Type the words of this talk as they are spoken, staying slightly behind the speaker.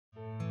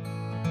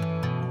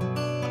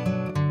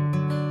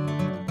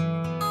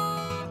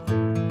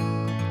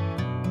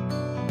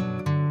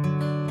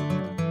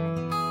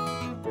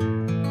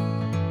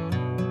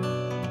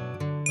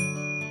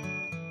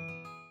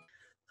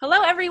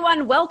Hello,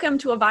 everyone. Welcome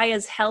to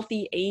Avaya's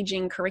Healthy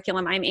Aging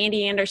Curriculum. I'm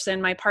Andy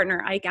Anderson. My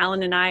partner, Ike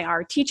Allen, and I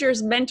are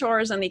teachers,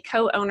 mentors, and the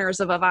co-owners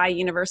of Avaya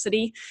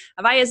University.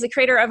 Avaya is the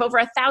creator of over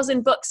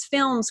 1,000 books,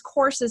 films,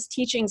 courses,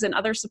 teachings, and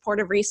other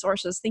supportive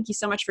resources. Thank you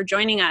so much for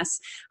joining us.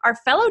 Our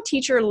fellow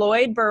teacher,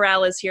 Lloyd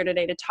Burrell, is here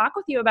today to talk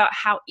with you about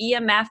how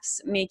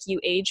EMFs make you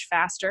age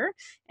faster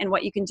and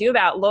what you can do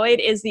about it. Lloyd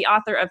is the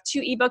author of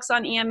 2 ebooks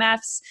on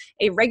EMFs,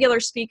 a regular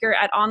speaker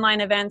at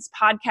online events,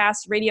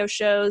 podcasts, radio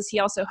shows. He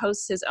also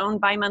hosts his own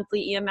bi-monthly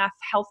EMF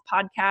health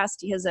podcast.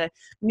 He has a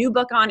new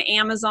book on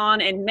Amazon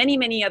and many,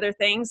 many other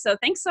things. So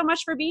thanks so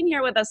much for being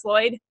here with us,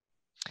 Lloyd.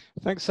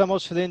 Thanks so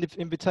much for the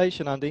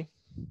invitation, Andy.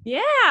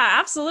 Yeah,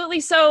 absolutely.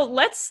 So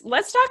let's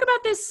talk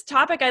about this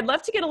topic. I'd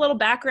love to get a little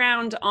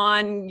background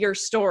on your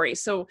story.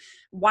 So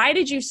why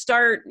did you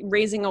start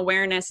raising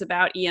awareness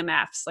about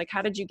EMFs? Like,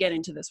 how did you get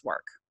into this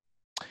work?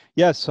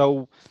 Yeah,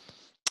 so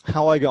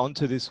how I got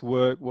onto this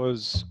work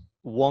was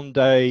one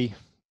day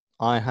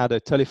I had a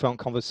telephone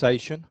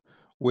conversation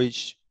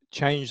which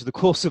changed the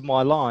course of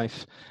my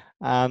life.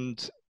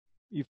 And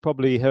you've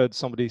probably heard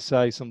somebody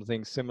say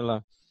something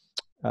similar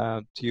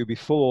to you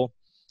before.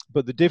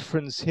 But the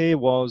difference here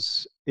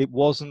was it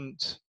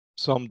wasn't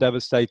some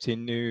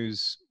devastating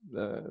news,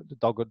 the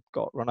dog had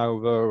got run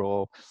over,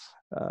 or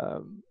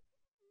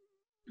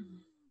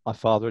my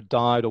father had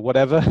died, or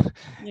whatever.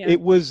 Yeah. It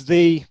was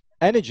the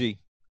energy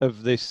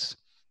of this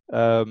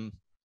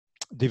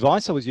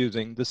device I was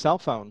using, the cell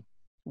phone,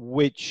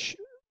 which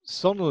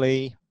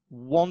suddenly,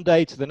 one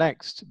day to the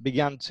next,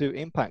 began to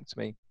impact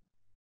me.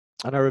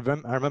 And I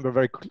remember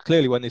very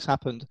clearly when this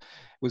happened. It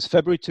was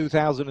February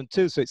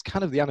 2002, so it's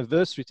kind of the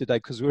anniversary today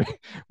because we're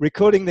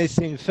recording this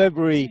in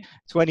February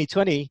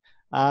 2020,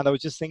 and I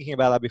was just thinking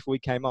about that before we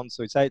came on.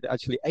 So it's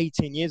actually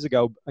 18 years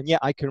ago, and yet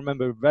I can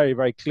remember very,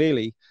 very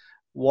clearly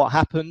what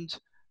happened.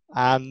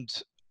 And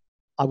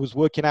I was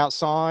working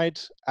outside,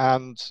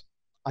 and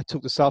I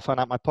took the cell phone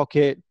out of my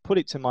pocket, put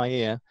it to my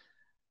ear,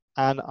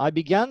 and I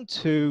began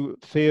to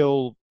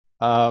feel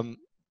a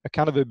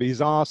kind of a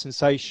bizarre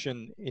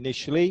sensation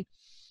initially.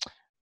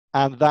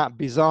 And that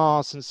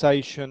bizarre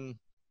sensation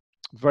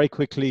very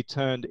quickly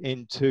turned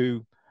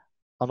into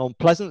an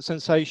unpleasant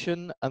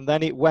sensation. And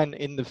then it went,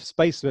 in the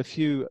space of a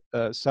few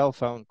cell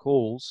phone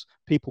calls,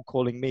 people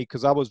calling me,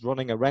 because I was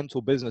running a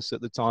rental business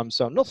at the time.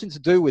 So nothing to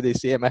do with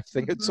this EMF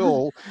thing at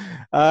all.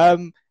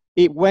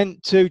 It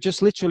went to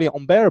just literally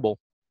unbearable.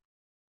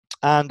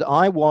 And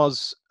I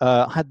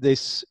had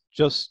this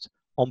just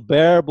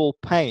unbearable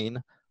pain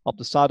up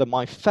the side of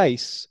my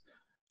face.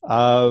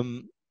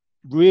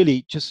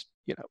 Really just,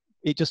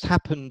 it just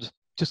happened,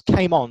 just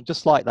came on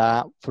just like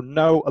that for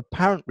no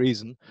apparent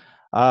reason.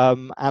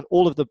 And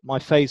all of my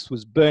face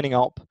was burning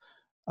up,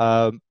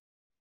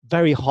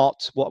 very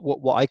hot,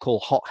 what I call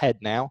hot head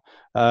now,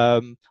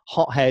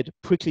 hot head,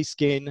 prickly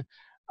skin,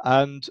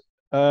 and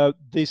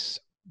this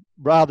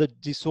rather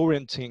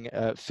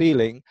disorienting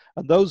feeling.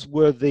 And those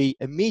were the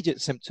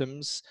immediate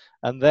symptoms.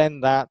 And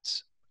then that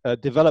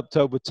developed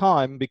over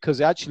time, because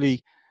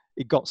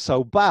it got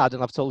so bad,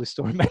 and I've told this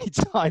story many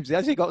times, it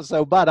actually got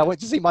so bad I went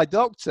to see my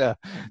doctor.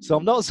 So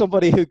I'm not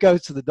somebody who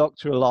goes to the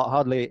doctor a lot,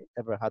 hardly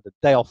ever had a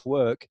day off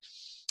work.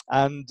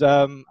 And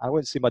I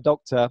went to see my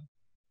doctor,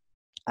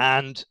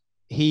 and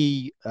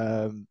he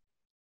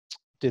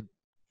did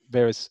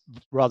various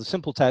rather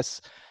simple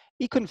tests.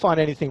 He couldn't find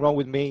anything wrong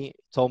with me. He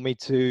told me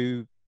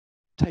to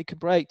take a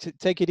break, to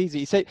take it easy.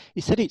 He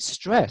said it's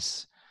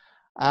stress.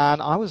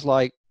 And I was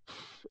like,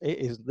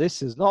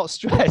 this is not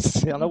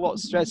stress. I know what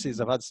stress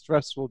is. I've had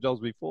stressful jobs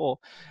before.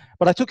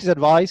 But I took his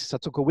advice. I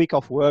took a week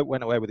off work,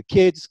 went away with the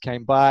kids,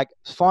 came back. It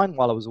was fine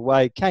while I was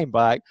away, came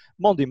back.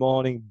 Monday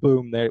morning,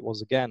 boom, there it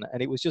was again.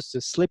 And it was just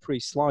a slippery,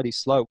 slidey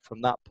slope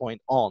from that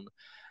point on.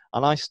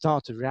 And I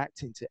started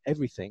reacting to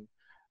everything.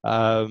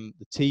 The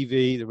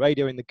TV, the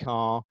radio in the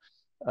car,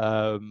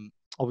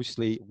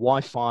 obviously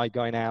Wi-Fi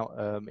going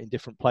out in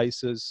different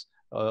places,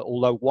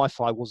 although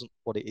Wi-Fi wasn't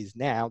what it is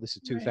now. This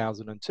is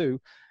 2002. Right.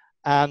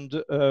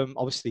 And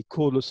obviously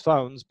cordless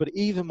phones, but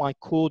even my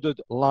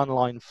corded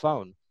landline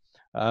phone.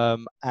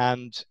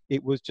 And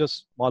it was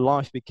just, my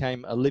life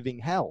became a living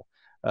hell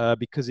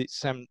because it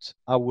seemed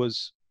I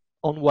was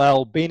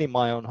unwell being in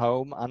my own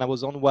home, and I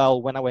was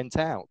unwell when I went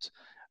out.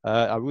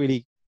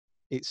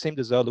 It seemed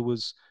as though there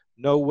was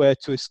nowhere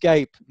to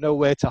escape,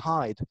 nowhere to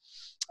hide.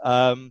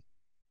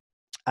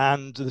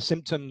 And the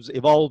symptoms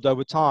evolved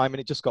over time, and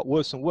it just got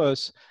worse and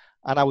worse.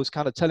 And I was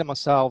kind of telling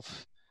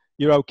myself,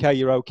 you're okay,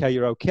 you're okay,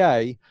 you're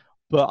okay.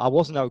 But I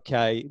wasn't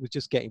okay. It was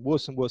just getting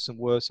worse and worse and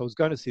worse. I was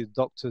going to see the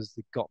doctors.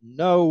 They got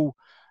no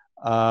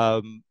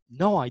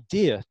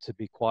idea, to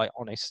be quite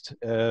honest.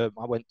 I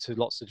went to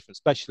lots of different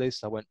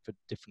specialists. I went for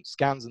different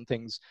scans and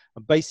things.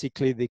 And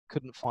basically, they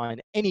couldn't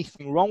find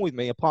anything wrong with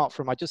me, apart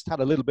from I just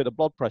had a little bit of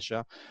blood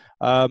pressure.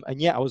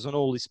 And yet I was on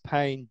all this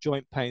pain,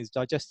 joint pains,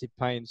 digestive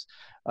pains.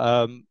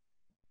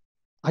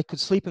 I could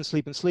sleep and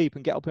sleep and sleep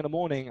and get up in the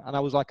morning, and I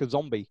was like a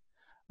zombie.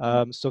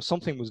 So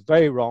something was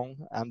very wrong.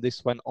 And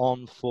this went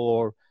on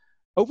for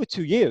over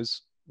 2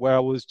 years. where I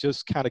was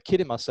just kind of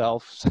kidding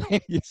myself,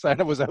 saying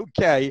it was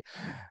okay.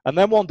 And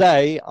then one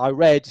day I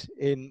read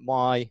in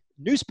my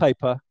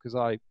newspaper, because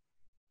I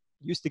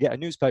used to get a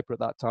newspaper at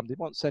that time. They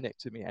won't send it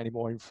to me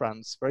anymore in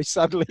France, very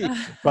sadly.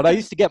 But I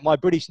used to get my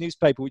British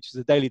newspaper, which is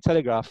the Daily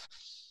Telegraph.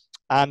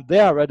 And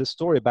there I read a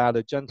story about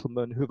a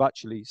gentleman who've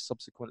actually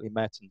subsequently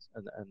met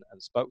and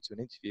spoke to and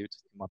interviewed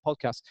in my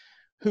podcast,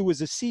 who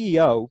was a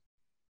CEO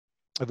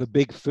of a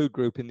big food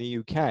group in the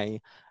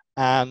UK.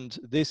 And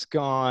this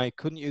guy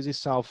couldn't use his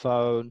cell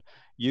phone,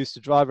 used to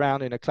drive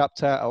around in a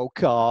clapped out old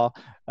car,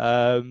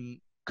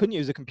 couldn't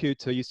use a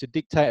computer, used to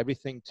dictate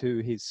everything to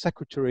his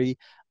secretary,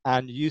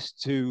 and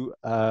used to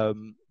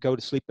go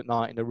to sleep at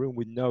night in a room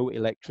with no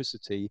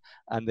electricity.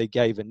 And they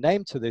gave a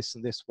name to this,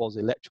 and this was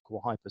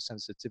electrical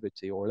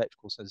hypersensitivity or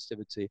electrical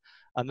sensitivity.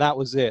 And that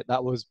was it.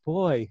 That was,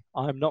 boy,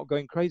 I'm not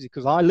going crazy,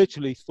 because I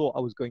literally thought I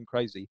was going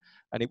crazy.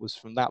 And it was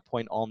from that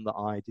point on that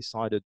I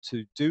decided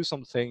to do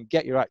something,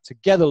 get your act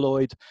together,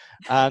 Lloyd.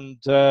 And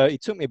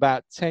it took me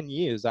about 10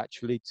 years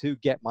actually to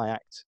get my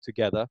act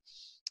together.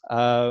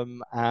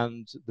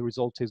 And the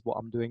result is what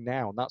I'm doing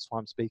now. And that's why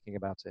I'm speaking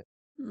about it.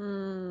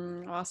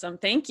 Awesome.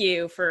 Thank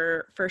you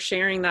for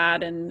sharing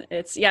that. And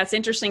it's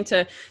interesting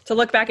to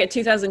look back at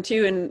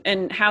 2002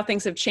 and how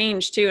things have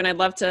changed too. And I'd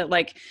love to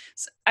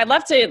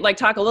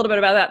talk a little bit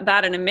about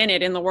that in a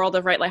minute, in the world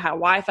of, right, like how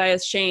Wi-Fi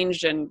has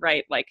changed, and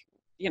right, like,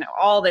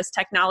 all this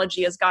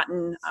technology has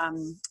gotten,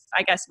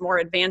 I guess, more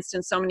advanced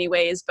in so many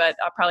ways, but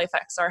probably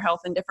affects our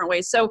health in different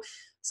ways. So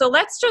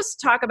let's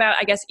just talk about,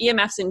 I guess,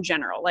 EMFs in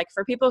general. Like,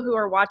 for people who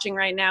are watching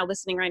right now,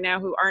 listening right now,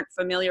 who aren't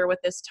familiar with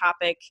this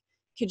topic,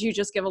 could you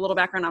just give a little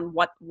background on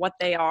what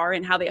they are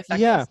and how they affect us?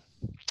 Yeah,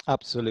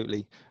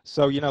 absolutely.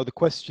 So, the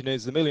question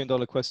is, the $1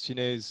 million question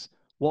is,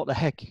 what the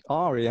heck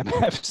are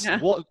EMFs? Yeah.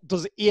 What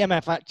does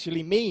EMF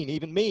actually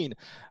even mean?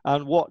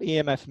 And what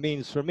EMF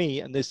means for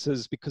me, and this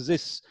is because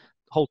this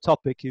whole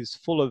topic is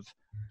full of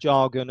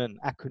jargon and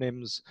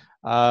acronyms,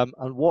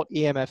 and what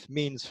EMF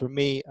means for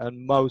me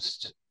and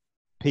most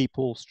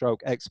people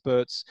stroke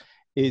experts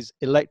is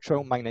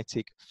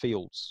electromagnetic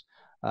fields.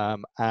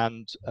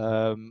 Sometimes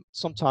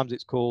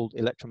it's called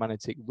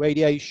electromagnetic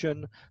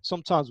radiation.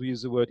 Sometimes we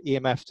use the word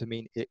EMF to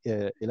mean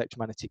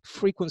electromagnetic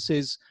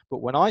frequencies. But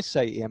when I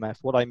say EMF,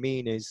 what I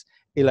mean is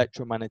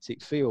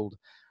electromagnetic field.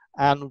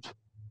 And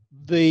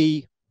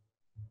the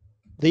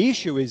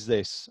issue is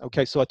this.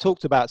 Okay, so I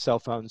talked about cell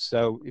phones.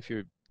 So if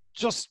you're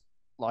just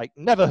like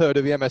never heard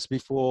of EMS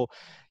before,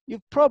 you're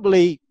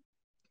probably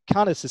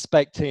kind of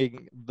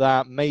suspecting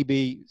that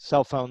maybe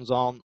cell phones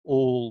aren't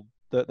all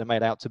that they're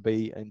made out to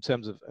be, in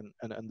terms of,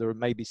 and there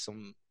may be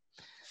some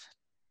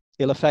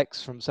ill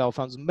effects from cell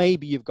phones.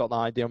 Maybe you've got the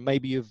idea,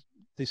 maybe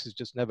this has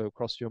just never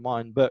crossed your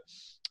mind. But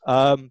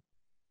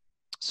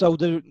so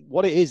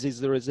what it is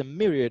there is a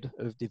myriad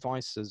of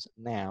devices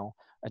now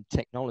and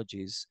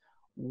technologies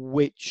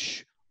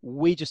which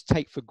we just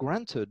take for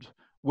granted,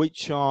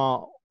 which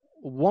are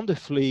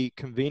wonderfully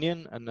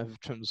convenient and have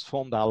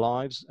transformed our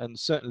lives. And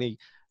certainly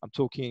I'm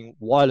talking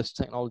wireless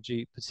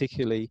technology,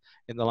 particularly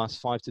in the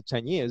last 5 to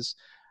 10 years.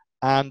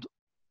 And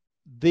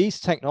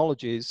these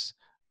technologies,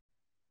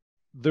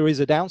 there is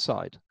a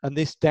downside, and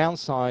this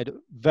downside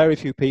very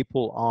few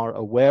people are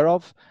aware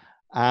of.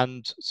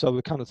 And so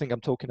the kind of thing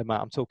I'm talking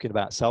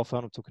about cell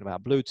phone, I'm talking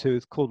about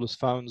Bluetooth, cordless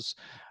phones,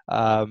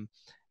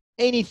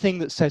 anything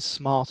that says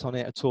smart on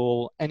it at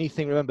all,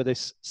 anything. Remember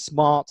this,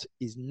 smart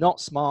is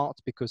not smart,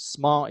 because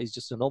smart is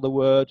just another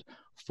word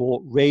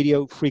for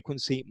radio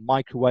frequency,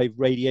 microwave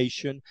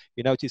radiation.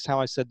 You notice how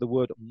I said the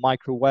word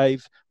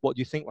microwave. What do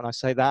you think when I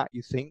say that?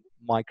 You think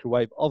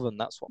microwave oven.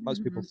 That's what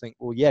most people think.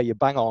 Well, yeah, you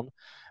bang on,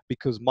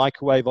 because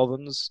microwave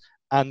ovens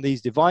and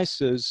these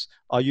devices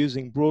are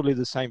using broadly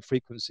the same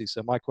frequency.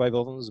 So microwave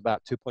ovens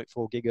about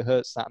 2.4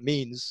 gigahertz. That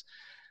means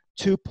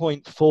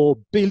 2.4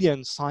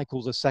 billion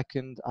cycles a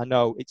second. I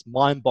know, it's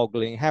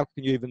mind-boggling. How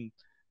can you even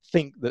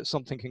think that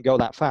something can go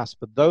that fast?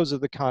 But those are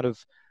the kind of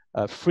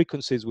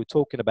frequencies we're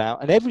talking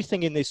about. And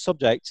everything in this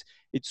subject,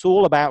 it's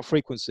all about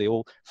frequency,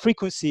 or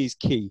frequency is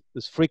key.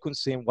 There's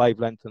frequency and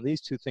wavelength, and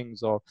these two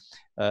things are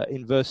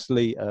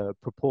inversely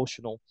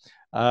proportional.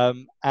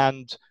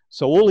 And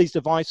so all these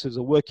devices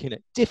are working at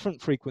different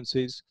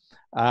frequencies,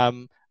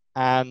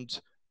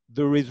 and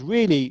there is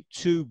really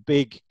two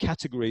big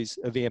categories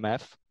of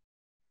EMF.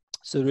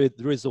 So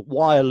there is a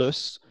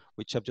wireless,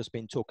 which I've just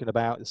been talking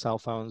about, the cell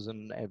phones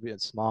and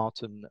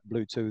smart and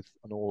Bluetooth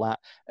and all that,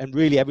 and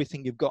really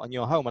everything you've got in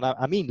your home. And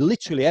I mean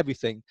literally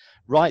everything,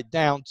 right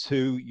down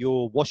to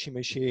your washing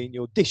machine,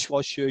 your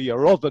dishwasher,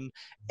 your oven,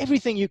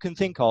 everything you can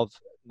think of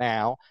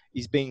now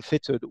is being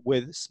fitted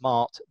with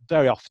smart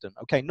very often.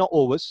 Okay, not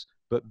always,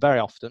 but very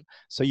often.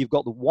 So you've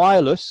got the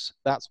wireless,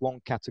 that's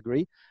one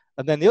category.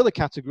 And then the other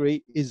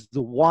category is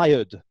the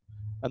wired.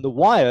 And the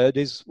wired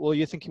is, well,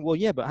 you're thinking, well,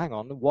 yeah, but hang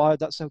on, the wired,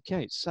 that's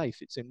okay, it's safe,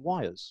 it's in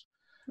wires.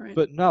 Right.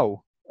 But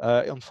no,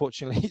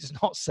 unfortunately, it's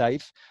not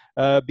safe,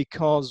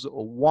 because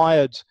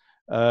wired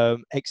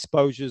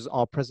exposures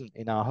are present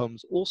in our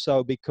homes.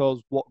 Also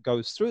because what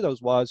goes through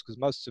those wires, because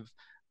most of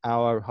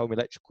our home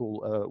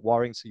electrical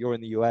wiring. So you're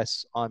in the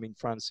US, I'm in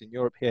France, in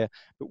Europe here,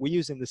 but we're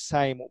using the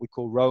same, what we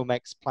call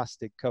Romex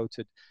plastic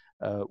coated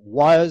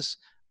wires.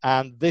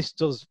 And this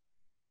does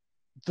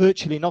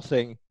virtually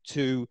nothing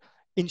to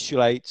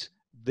insulate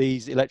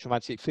these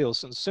electromagnetic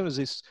fields. And as soon as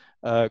this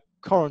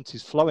current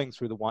is flowing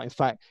through the wire, in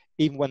fact,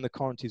 even when the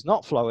current is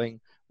not flowing,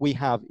 we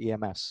have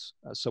EMS.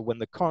 So when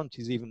the current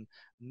is even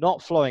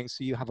not flowing,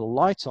 so you have a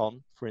light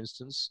on, for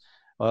instance,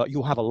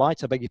 you'll have a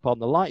light, I beg your pardon,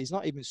 the light is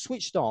not even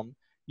switched on,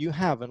 you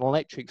have an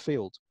electric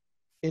field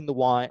in the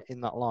wire,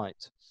 in that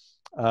light.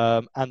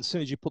 And as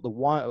soon as you put the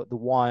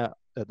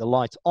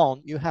light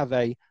on, you have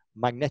a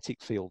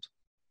magnetic field.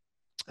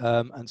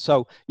 And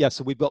so, yeah,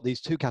 so we've got these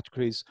two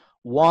categories,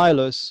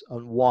 wireless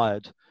and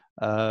wired.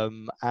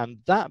 And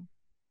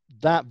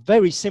that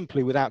very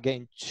simply, without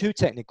getting too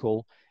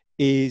technical,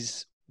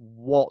 is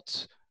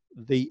what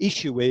the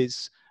issue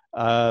is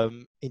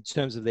in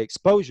terms of the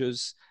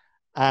exposures,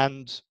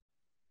 and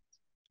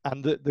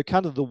the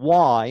kind of the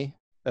why,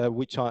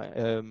 which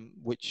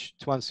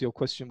to answer your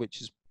question,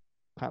 which is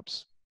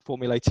perhaps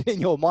formulated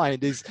in your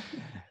mind, is,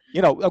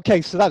 you know,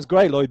 okay, so that's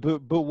great, Lloyd,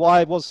 but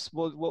why?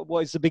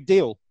 What is the big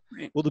deal?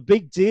 Right. Well, the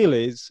big deal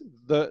is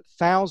that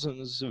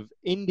thousands of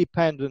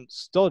independent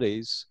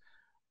studies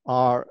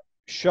are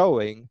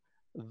showing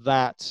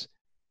that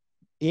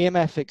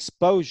EMF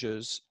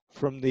exposures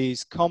from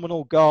these common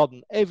or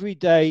garden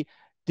everyday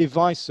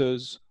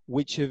devices,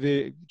 which have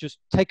just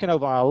taken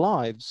over our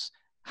lives,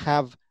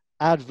 have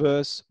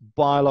adverse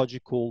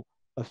biological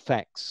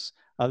effects.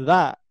 And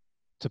that,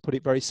 to put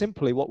it very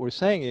simply, what we're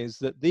saying is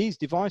that these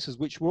devices,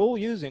 which we're all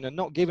using and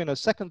not giving a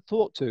second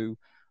thought to,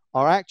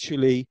 are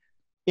actually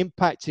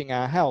impacting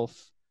our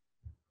health,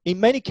 in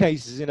many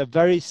cases, in a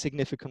very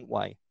significant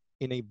way,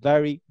 in a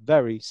very,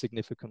 very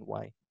significant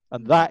way.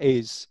 And that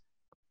is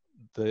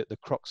the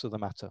crux of the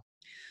matter.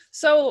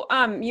 So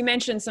you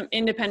mentioned some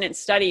independent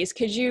studies.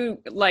 Could you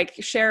like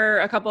share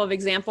a couple of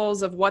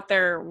examples of what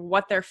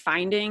they're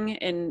finding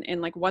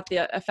and like what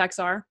the effects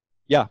are?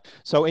 Yeah,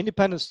 so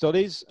independent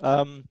studies.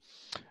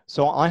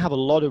 So I have a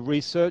lot of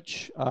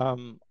research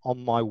on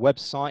my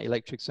website,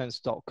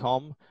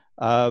 electricsense.com.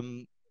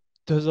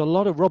 There's a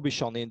lot of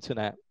rubbish on the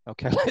internet.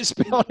 Okay, let's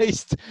be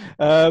honest.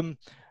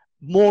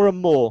 More and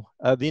more,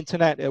 the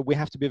internet, we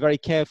have to be very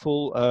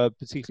careful,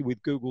 particularly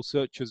with Google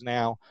searches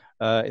now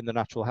in the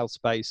natural health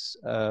space.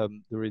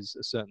 There is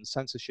a certain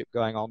censorship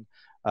going on.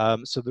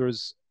 So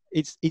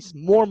it's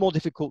more and more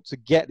difficult to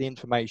get the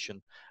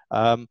information.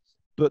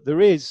 But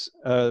there's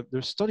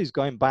studies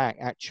going back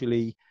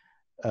actually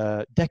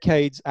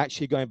decades,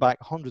 actually going back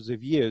hundreds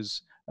of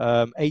years.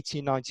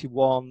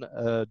 1891,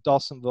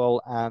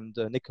 D'Arsonval and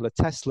Nikola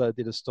Tesla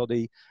did a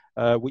study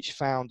which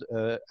found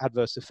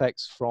adverse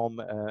effects from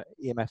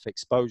EMF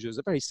exposures.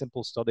 A very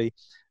simple study,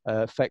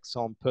 effects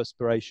on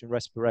perspiration,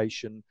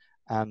 respiration,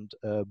 and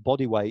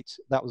body weight.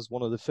 That was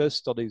one of the first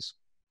studies.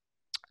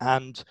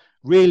 And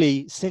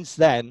really, since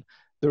then,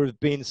 there have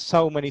been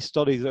so many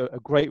studies. A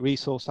great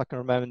resource I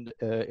can recommend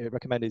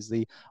is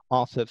the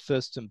Arthur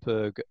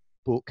Furstenberg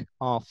book,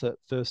 Arthur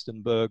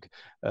Furstenberg,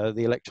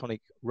 The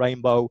Electronic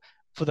Rainbow,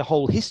 for the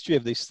whole history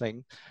of this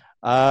thing.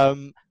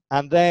 And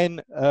then,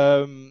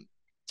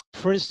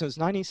 for instance,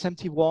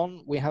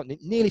 1971, we have,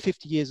 nearly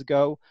 50 years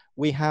ago,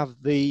 we have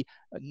the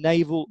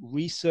Naval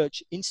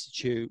Research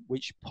Institute,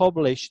 which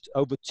published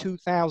over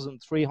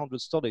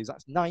 2,300 studies.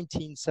 That's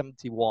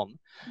 1971.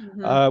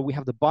 Mm-hmm. We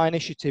have the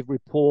Bioinitiative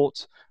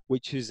Report,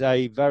 which is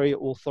a very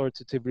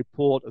authoritative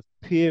report of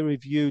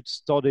peer-reviewed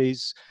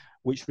studies,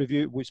 which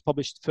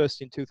published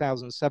first in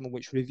 2007,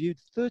 which reviewed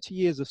 30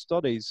 years of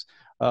studies.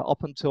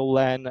 Up until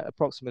then,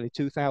 approximately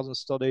 2,000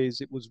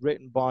 studies. It was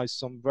written by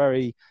some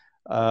very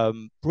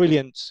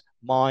brilliant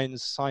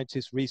minds,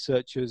 scientists,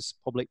 researchers,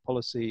 public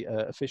policy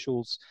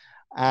officials.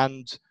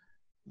 And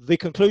the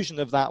conclusion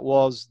of that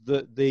was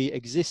that the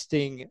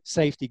existing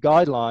safety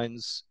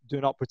guidelines do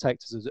not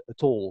protect us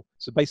at all.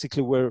 So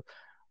basically,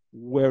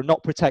 we're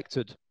not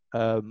protected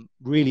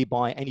really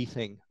by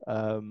anything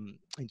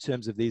in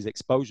terms of these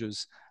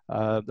exposures.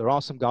 There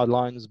are some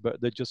guidelines,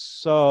 but they're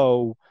just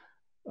so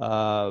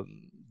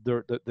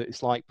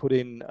it's like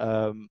putting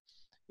a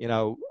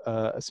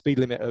speed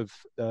limit of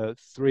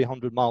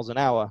 300 miles an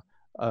hour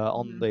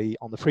on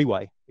the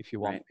freeway, if you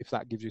want. Right. If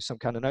that gives you some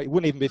kind of note. It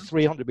wouldn't even be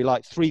 300, it'd be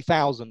like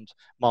 3,000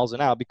 miles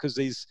an hour, because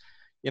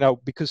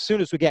because as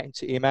soon as we get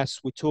into EMS,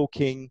 we're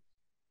talking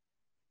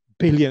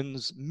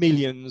billions,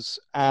 millions,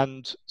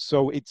 and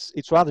so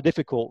it's rather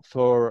difficult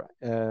for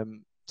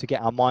to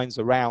get our minds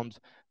around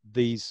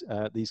these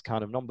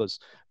kind of numbers.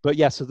 But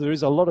yeah, so there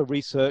is a lot of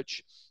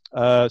research.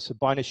 So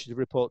Bioinitiative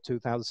Report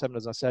 2007,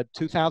 as I said,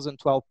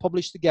 2012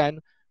 published again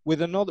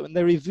with another, and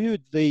they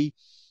reviewed the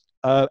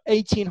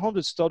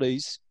 1,800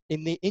 studies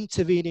in the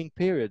intervening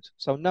period.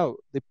 So no,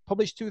 they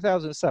published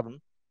 2007,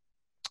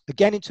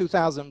 again in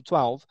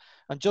 2012,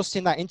 and just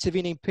in that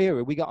intervening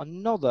period, we got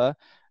another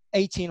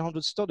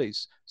 1,800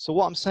 studies. So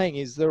what I'm saying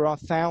is there are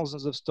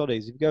thousands of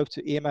studies. If you go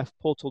to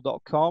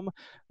emfportal.com,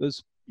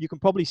 you can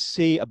probably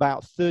see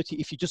about 30,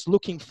 if you're just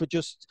looking for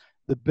just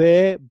the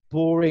bare,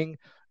 boring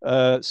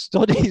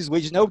studies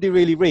which nobody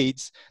really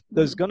reads.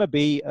 There's Mhm. going to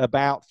be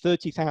about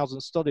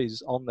 30,000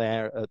 studies on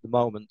there at the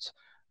moment.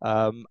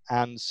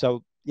 And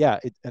so, yeah,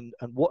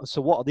 what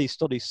are these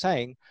studies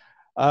saying?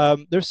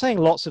 They're saying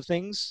lots of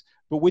things,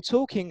 but we're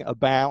talking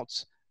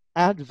about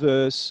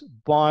adverse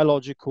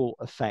biological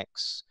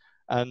effects.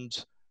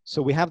 And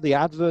so we have the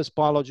adverse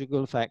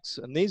biological effects,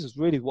 and these is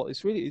really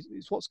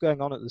what's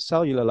going on at the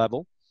cellular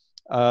level,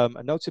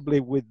 and notably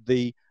with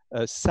the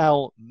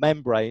cell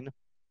membrane.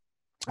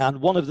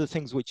 And one of the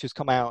things which has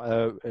come out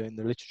in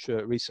the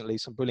literature recently,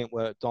 some brilliant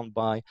work done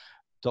by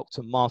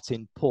Dr.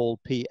 Martin Paul,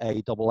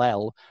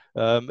 P-A-L-L,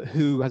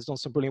 who has done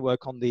some brilliant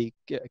work on the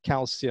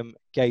calcium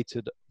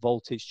gated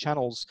voltage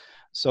channels.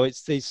 So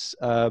it's this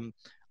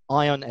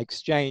ion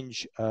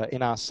exchange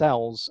in our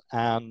cells,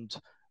 and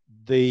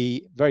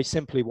very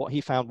simply what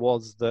he found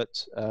was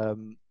that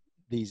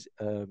these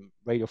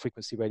radio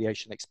frequency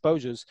radiation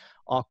exposures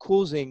are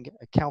causing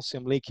a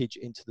calcium leakage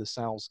into the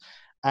cells.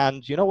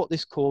 And you know what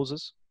this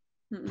causes?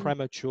 Mm-mm.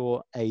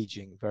 Premature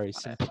aging, very Got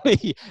it.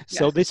 simply.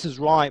 So Yeah. this is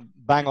right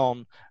bang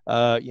on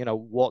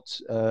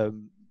what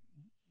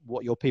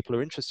your people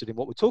are interested in,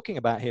 what we're talking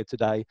about here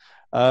today.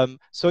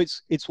 So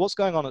it's what's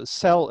going on at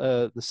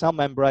the cell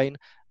membrane,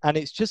 and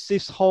it's just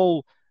this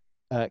whole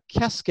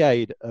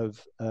cascade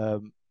of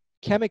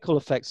chemical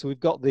effects. So we've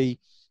got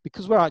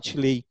because we're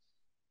actually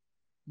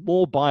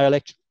more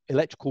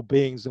bioelectrical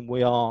beings than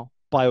we are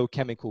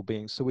biochemical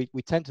beings. So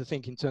we tend to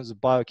think in terms of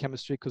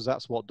biochemistry because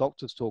that's what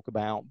doctors talk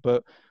about,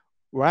 but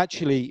we're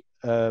actually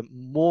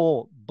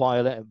more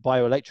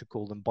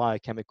bioelectrical than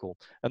biochemical.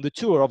 And the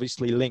two are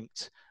obviously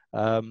linked.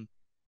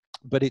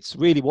 But it's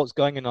really what's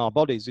going on in our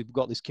bodies. We've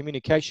got this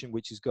communication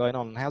which is going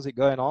on. And how's it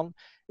going on?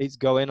 It's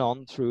going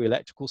on through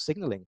electrical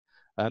signaling.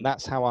 And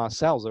that's how our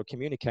cells are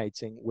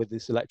communicating with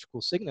this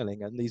electrical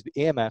signaling. And these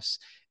EMFs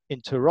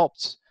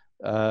interrupt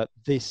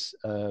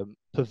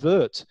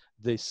pervert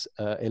this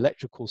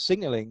electrical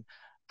signaling.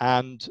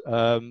 And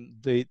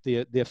the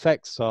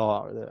effects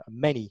are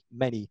many.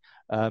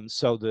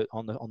 So that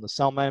on the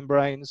cell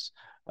membranes,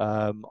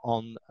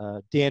 on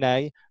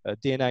DNA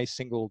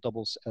single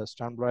double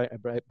strand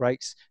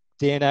breaks,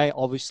 DNA,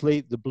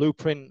 obviously, the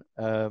blueprint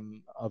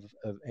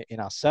in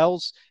our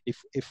cells.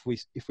 If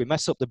we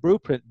mess up the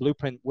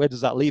blueprint, where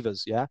does that leave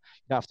us? Yeah, you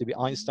don't have to be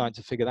Einstein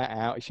to figure that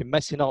out. If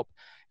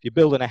you're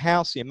building a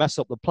house, you mess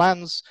up the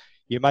plans.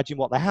 You imagine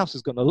what the house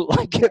is going to look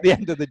like at the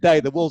end of the day.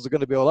 The walls are going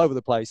to be all over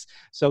the place.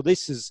 So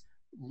this is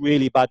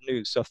really bad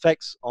news. So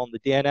effects on the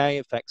DNA,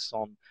 effects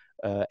on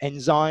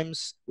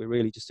enzymes. We're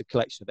really just a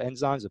collection of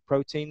enzymes, of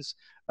proteins.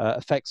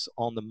 Effects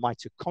on the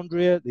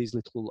mitochondria, these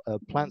little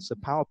plants, the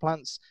power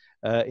plants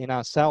in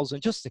our cells,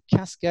 and just a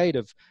cascade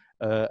of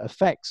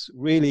effects,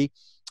 really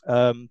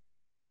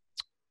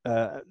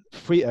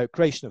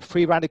creation of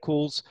free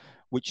radicals,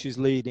 which is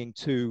leading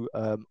to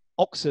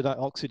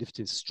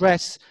oxidative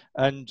stress.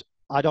 And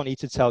I don't need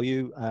to tell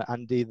you,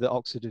 Andy, that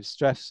oxidative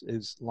stress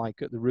is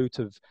like at the root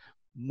of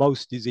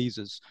most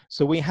diseases.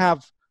 So we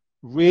have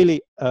really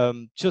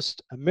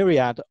just a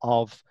myriad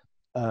of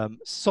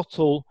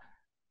subtle,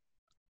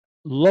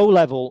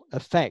 low-level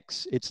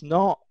effects. It's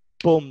not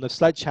boom, the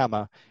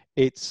sledgehammer.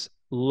 It's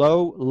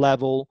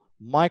low-level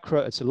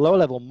it's a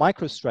low-level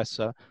micro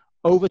stressor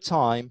over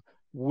time,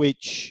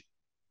 which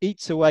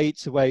eats away.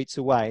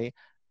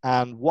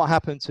 And what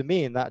happened to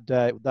me in that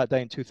day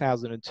in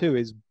 2002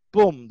 is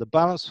boom, the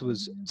balance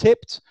was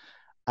tipped,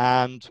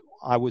 and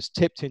I was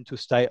tipped into a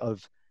state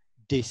of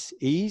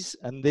dis-ease.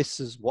 And this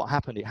is what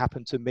happened. It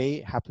happened to me,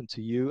 it happened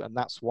to you, and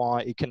that's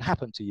why it can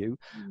happen to you.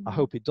 I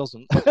hope it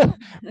doesn't.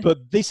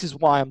 But this is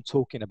why I'm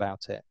talking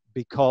about it,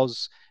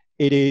 because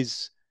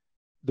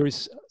there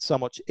is so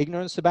much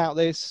ignorance about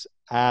this,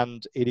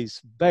 and it is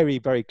very,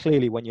 very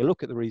clearly, when you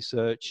look at the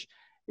research,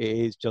 it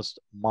is just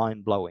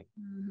mind-blowing.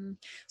 Mm-hmm.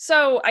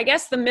 So I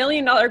guess the $1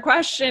 million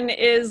question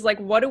is, like,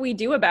 what do we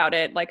do about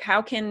it? Like,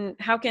 how can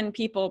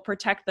people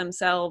protect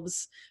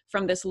themselves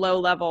from this low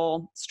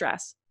level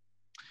stress?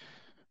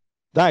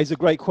 That is a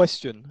great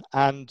question.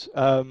 And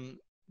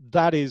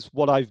that is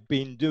what I've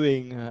been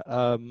doing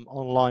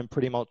online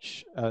pretty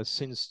much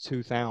since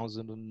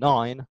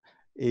 2009,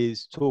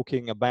 is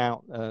talking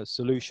about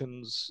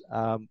solutions.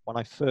 When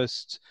I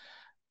first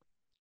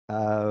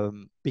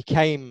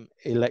became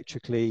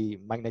electrically,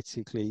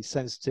 magnetically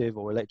sensitive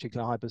or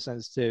electrically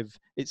hypersensitive,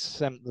 there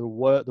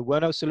were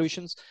no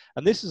solutions.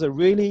 And this is a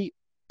really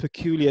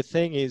peculiar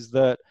thing, is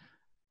that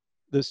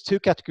there's two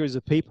categories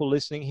of people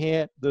listening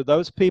here. There are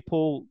those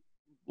people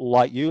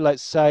like you,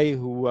 let's say,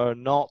 who are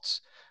not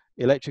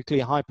electrically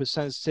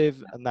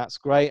hypersensitive, and that's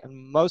great.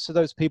 And most of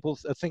those people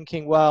are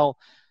thinking, well,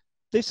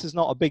 this is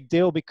not a big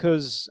deal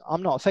because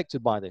I'm not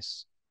affected by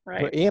this.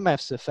 Right. But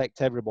EMFs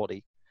affect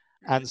everybody.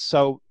 And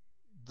so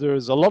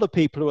there's a lot of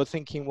people who are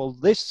thinking, well,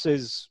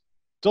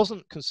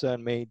 doesn't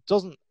concern me,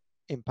 doesn't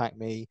impact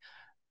me,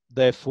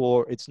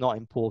 therefore it's not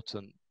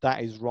important.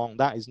 That is wrong.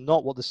 That is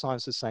not what the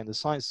science is saying. The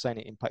science is saying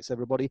it impacts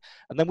everybody.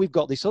 And then we've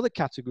got this other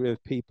category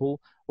of people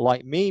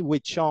like me,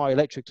 which are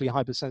electrically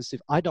hypersensitive.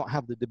 I don't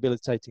have the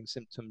debilitating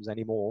symptoms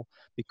anymore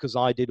because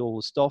I did all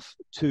the stuff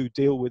to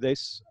deal with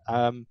this.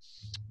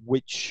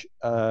 which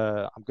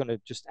I'm going to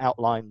just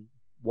outline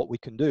what we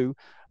can do.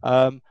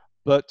 Though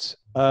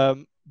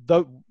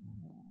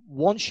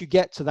once you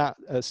get to that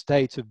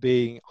state of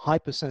being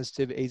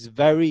hypersensitive, it's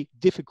very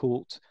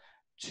difficult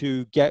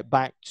to get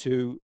back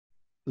to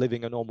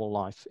living a normal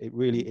life. It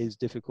really is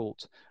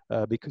difficult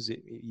because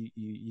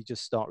you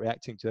just start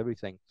reacting to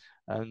everything.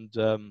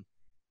 And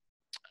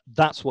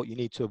that's what you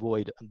need to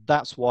avoid. And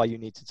that's why you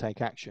need to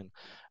take action.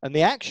 And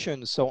the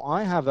action, so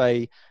I have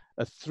a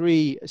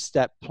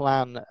 3-step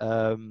plan,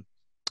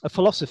 a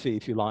philosophy,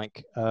 if you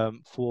like,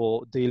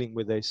 for dealing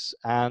with this.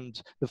 And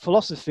the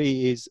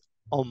philosophy is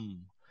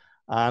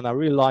and I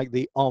really like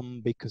the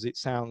because it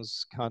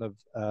sounds kind of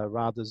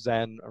rather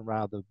Zen and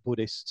rather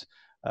Buddhist.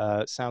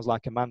 It sounds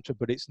like a mantra,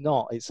 but it's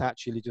not. It's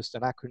actually just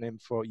an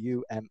acronym for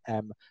UMM,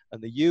 and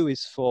the U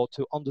is for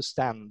to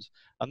understand.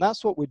 And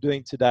that's what we're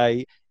doing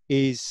today,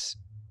 is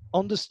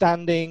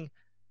understanding,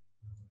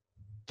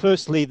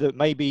 firstly, that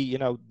maybe, you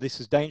know, this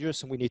is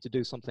dangerous and we need to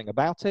do something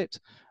about it.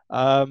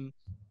 And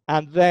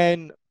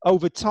then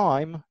over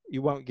time,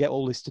 you won't get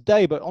all this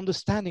today, but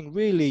understanding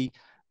really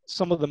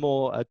some of the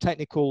more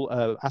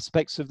technical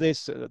aspects of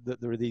this, that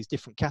there are these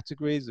different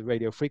categories: the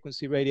radio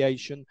frequency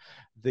radiation,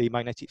 the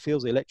magnetic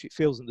fields, the electric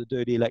fields, and the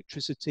dirty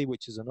electricity,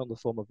 which is another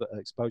form of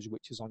exposure,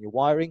 which is on your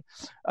wiring,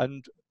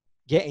 and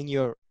getting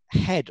your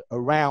head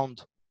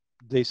around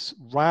this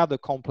rather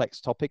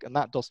complex topic, and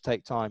that does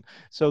take time.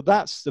 So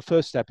that's the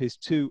first step, is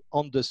to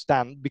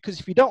understand,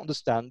 because if you don't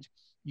understand,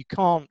 you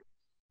can't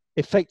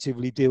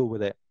effectively deal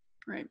with it.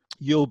 Right.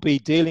 You'll be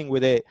dealing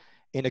with it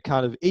in a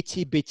kind of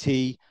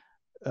itty-bitty,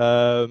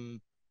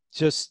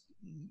 just,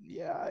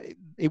 yeah,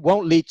 it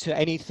won't lead to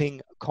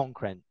anything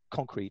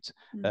concrete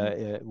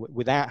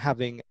without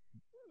having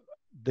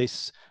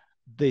this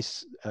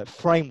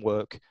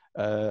framework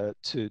to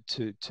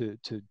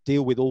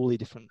deal with all the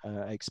different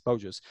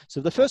exposures. So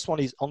the first one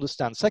is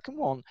understand. Second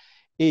one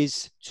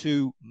is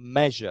to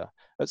measure.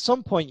 At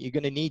some point, you're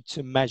going to need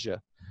to measure,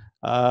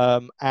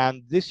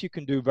 and this you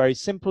can do very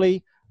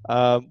simply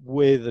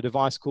with a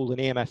device called an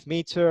EMF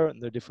meter,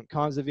 and there are different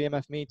kinds of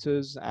EMF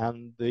meters.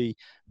 And the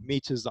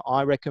meters that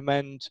I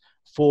recommend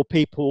for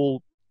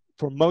people,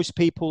 for most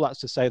people, that's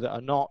to say, that are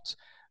not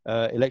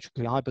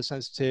electrically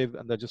hypersensitive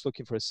and they're just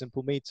looking for a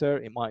simple meter,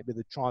 it might be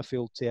the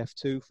Trifield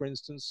TF2, for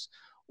instance,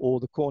 or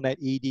the Cornet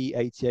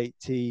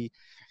ED88T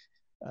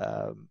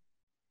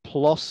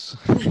plus.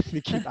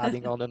 We keep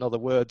adding on another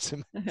word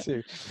to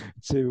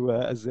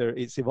as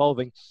it's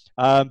evolving,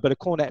 but a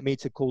Cornet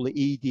meter called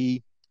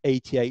the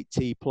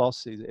ED88T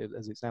plus,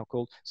 as it's now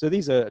called. So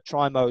these are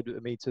tri-mode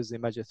meters. They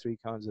measure 3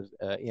 kinds of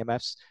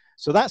EMFs.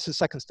 So that's the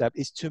second step,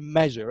 is to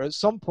measure. At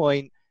some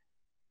point,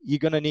 you're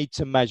going to need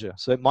to measure.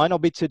 So it might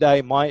not be today,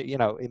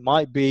 it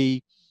might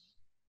be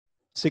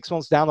 6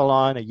 months down the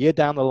line, a year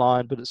down the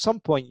line, but at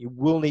some point you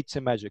will need to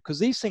measure, because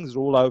these things are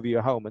all over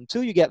your home.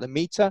 Until you get the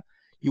meter,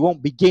 you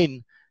won't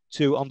begin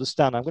to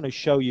understand. I'm going to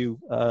show you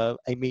a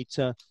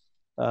meter.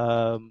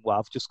 Well,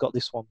 I've just got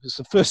this one. It's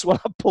the first one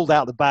I pulled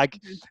out of the bag,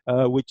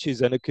 which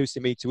is an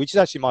acoustic meter, which is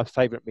actually my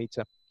favorite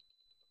meter.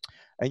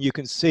 And you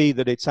can see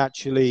that it's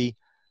actually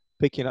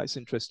picking up. It's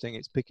interesting.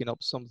 It's picking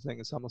up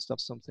something. So I must have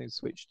something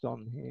switched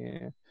on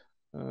here.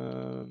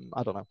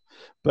 I don't know.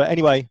 But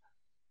anyway,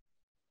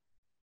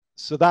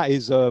 so that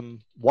is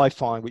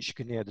Wi-Fi, which you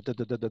can hear,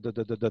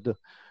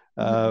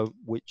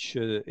 which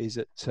is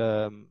at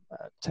 10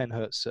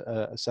 hertz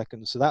a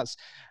second. So that's,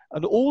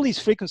 and all these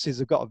frequencies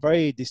have got a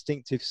very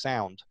distinctive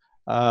sound.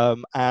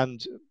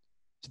 And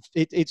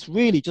it's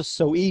really just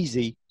so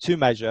easy to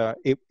measure.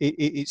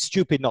 It's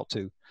stupid not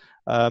to.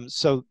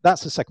 So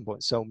that's the second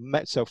point. So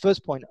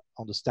first point,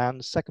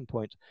 understand. Second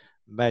point,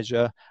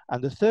 measure.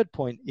 And the third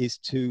point is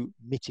to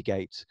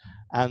mitigate.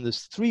 And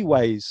there's 3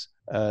 ways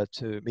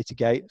to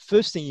mitigate.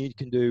 First thing you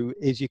can do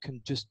is you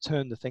can just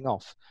turn the thing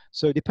off.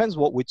 So it depends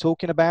what we're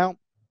talking about,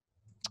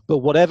 but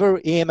whatever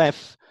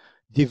EMF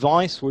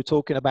device we're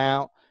talking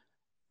about,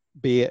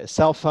 be it a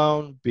cell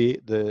phone, be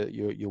it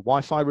your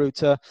Wi-Fi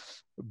router,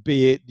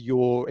 be it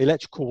your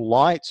electrical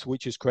light,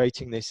 which is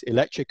creating this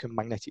electric and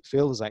magnetic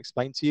field, as I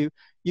explained to you,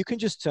 you can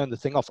just turn the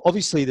thing off.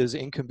 Obviously, there's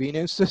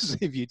inconveniences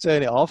if you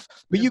turn it off,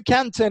 but you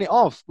can turn it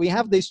off. We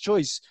have this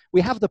choice.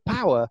 We have the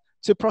power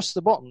to press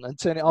the button and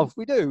turn it off.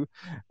 We do.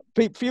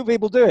 Few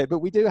people do it, but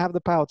we do have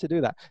the power to do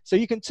that. So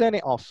you can turn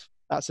it off.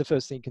 That's the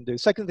first thing you can do.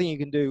 Second thing you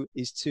can do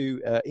is to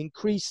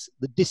increase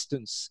the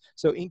distance.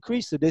 So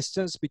increase the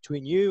distance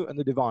between you and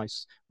the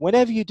device.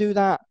 Whenever you do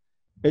that,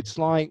 it's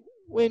like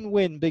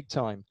win-win big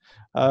time,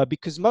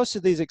 because most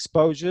of these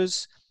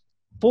exposures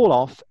fall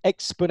off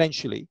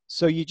exponentially.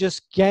 So you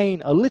just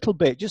gain a little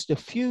bit, just a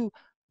few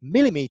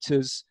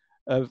millimeters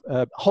of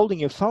holding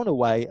your phone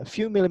away, a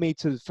few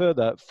millimeters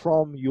further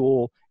from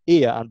your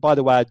ear. And by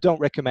the way, I don't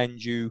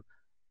recommend you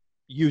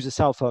use a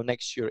cell phone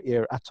next to your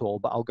ear at all,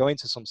 but I'll go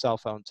into some cell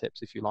phone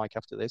tips if you like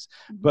after this.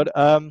 But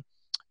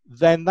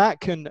then that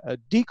can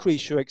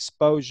decrease your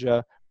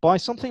exposure by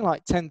something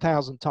like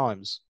 10,000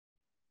 times.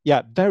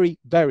 Yeah, very,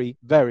 very,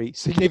 very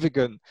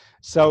significant.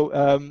 So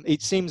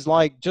it seems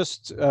like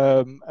just,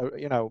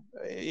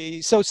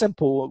 it's so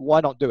simple. Why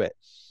not do it?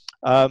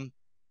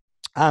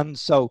 And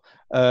so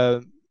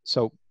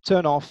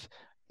turn off,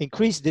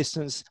 increase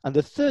distance. And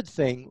the third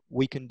thing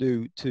we can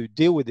do to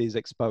deal with these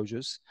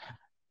exposures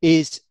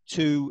is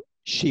to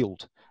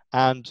shield.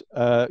 And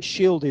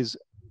shield is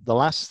the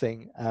last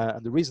thing.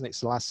 And the reason it's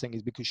the last thing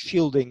is because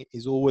shielding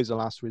is always a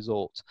last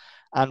resort.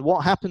 And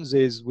what happens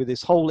is with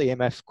this whole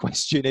EMF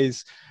question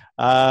is,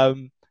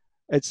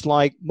 it's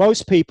like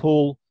most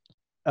people,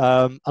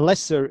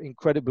 unless they're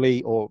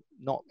incredibly, or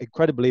not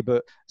incredibly,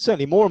 but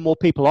certainly more and more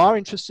people are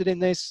interested in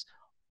this.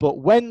 But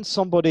when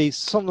somebody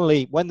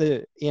suddenly, when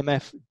the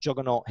EMF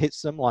juggernaut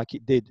hits them, like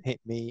it did hit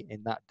me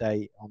in that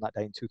day, on that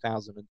day in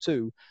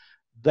 2002,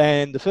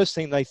 then the first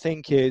thing they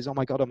think is, oh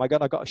my God, I've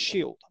got a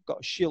shield. I've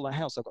got to shield the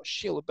house. I've got to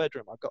shield the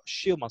bedroom. I've got to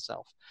shield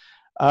myself.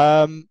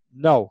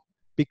 No,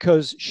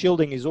 because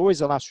shielding is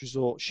always a last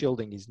resort.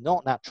 Shielding is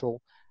not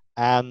natural.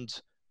 And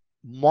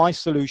my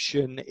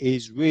solution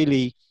is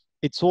really,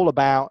 it's all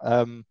about,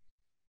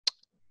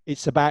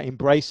 it's about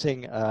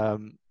embracing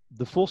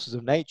the forces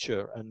of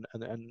nature, and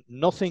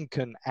nothing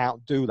can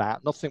outdo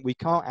that. We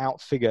can't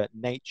outfigure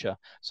nature.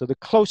 So the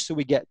closer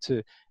we get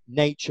to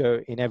nature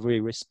in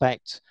every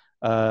respect,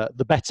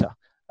 the better.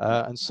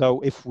 And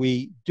so if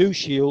we do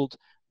shield,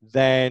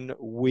 then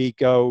we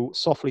go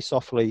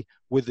softly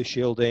with the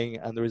shielding,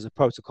 and there is a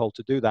protocol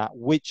to do that,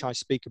 which I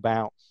speak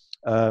about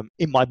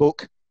in my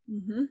book.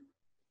 Mm-hmm.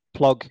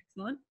 Plug.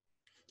 Excellent.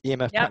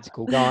 EMF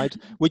Practical Guide,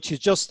 which is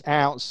just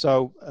out,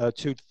 so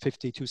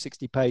 250,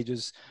 260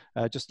 pages,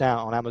 just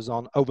out on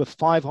Amazon, over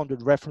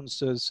 500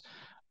 references,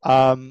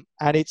 and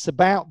it's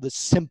about the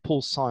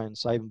simple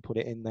science. I even put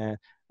it in there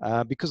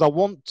because I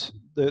want,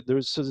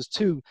 there's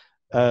two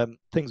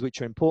things which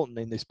are important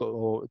in this book,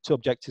 or two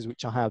objectives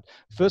which I have.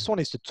 First one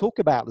is to talk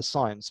about the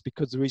science,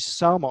 because there is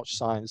so much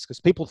science, because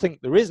people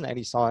think there isn't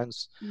any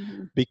science,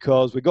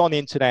 because we go on the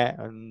internet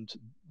and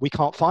we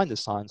can't find the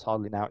science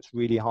hardly now. It's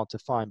really hard to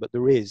find, but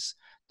there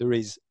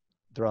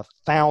are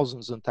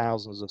thousands and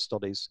thousands of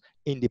studies,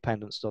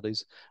 independent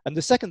studies. And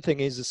the second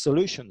thing is the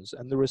solutions,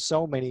 and there are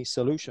so many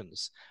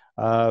solutions.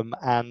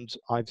 And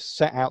I've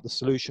set out the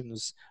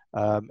solutions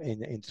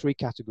in three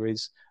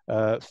categories.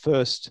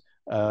 First,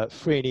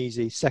 free and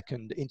easy;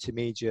 second,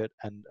 intermediate;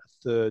 and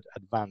third,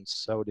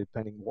 advanced. So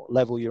depending what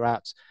level you're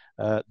at,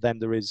 then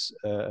there is,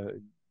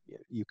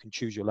 you can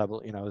choose your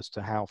level, as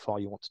to how far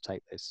you want to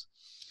take this.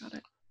 Got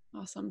it.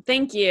 Awesome.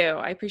 Thank you.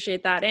 I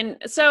appreciate that. And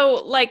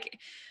so,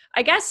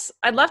 I guess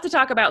I'd love to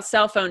talk about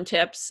cell phone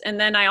tips. And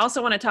then I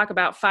also want to talk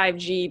about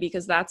 5G,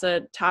 because that's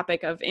a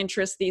topic of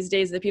interest these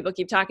days that people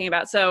keep talking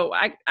about. So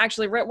I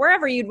actually,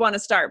 wherever you'd want to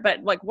start, but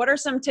what are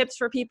some tips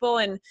for people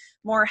in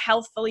more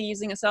healthfully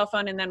using a cell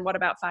phone? And then what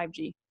about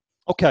 5G?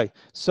 Okay.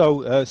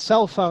 So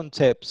cell phone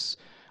tips.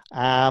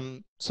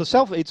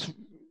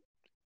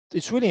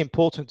 It's really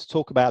important to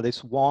talk about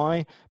this.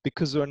 Why?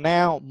 Because there are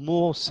now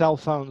more cell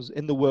phones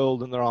in the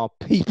world than there are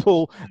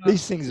people.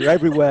 These things are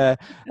everywhere.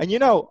 And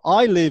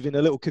I live in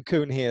a little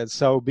cocoon here.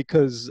 So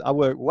because I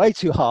work way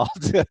too hard,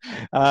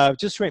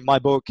 just read my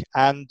book,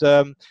 and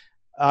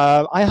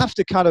I have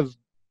to kind of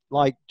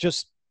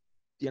just,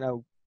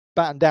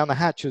 batten down the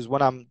hatches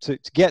when I'm to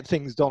get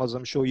things done, as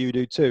I'm sure you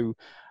do too.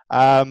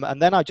 And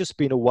then I've just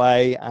been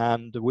away,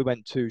 and we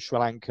went to Sri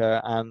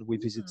Lanka, and we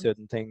visited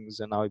and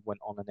things, and I went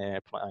on an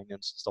airplane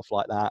and stuff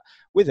like that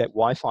with it,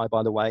 Wi-Fi,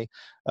 by the way.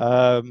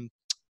 The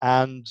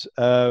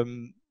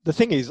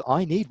thing is,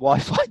 I need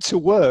Wi-Fi to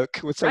work.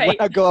 So when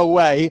I go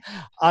away,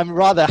 I'm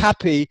rather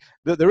happy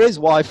that there is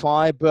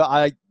Wi-Fi, but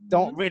I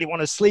don't really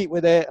want to sleep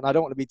with it, and I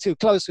don't want to be too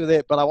close with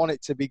it, but I want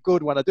it to be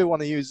good when I do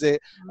want to use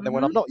it. And then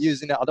when I'm not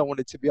using it, I don't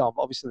want it to be on.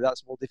 Obviously,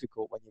 that's more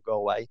difficult when you go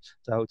away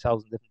to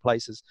hotels and different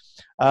places.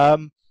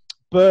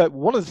 But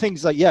one of the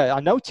things that, I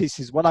notice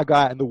is when I go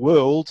out in the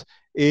world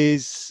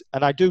is,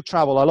 and I do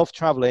travel, I love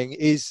traveling,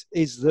 is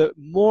that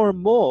more and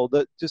more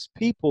that just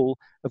people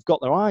have got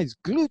their eyes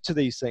glued to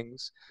these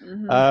things.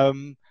 I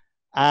mean,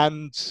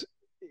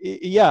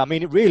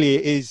 it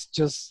really is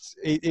just,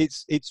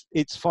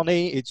 it's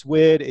funny, it's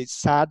weird, it's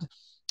sad.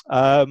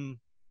 And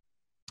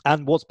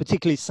what's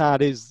particularly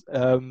sad is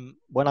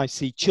when I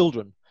see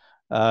children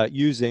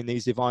using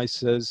these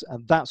devices,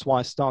 and that's why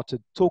I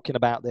started talking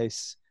about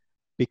this.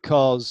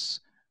 Because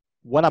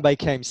when I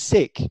became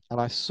sick, and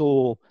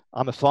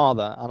I'm a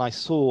father, and I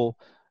saw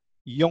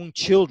young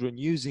children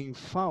using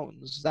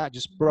phones, that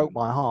just broke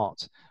my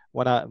heart.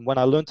 When I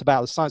learned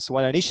about the science,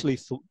 when I initially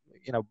thought,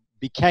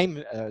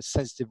 became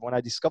sensitive, when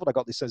I discovered I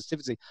got this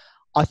sensitivity,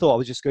 I thought I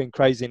was just going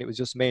crazy, and it was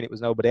just me, and it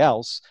was nobody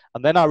else.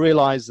 And then I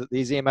realized that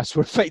these EMS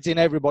were affecting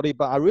everybody,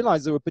 but I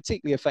realized they were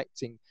particularly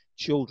affecting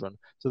children.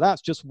 So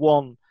that's just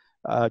one.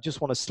 Just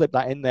want to slip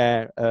that in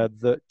there,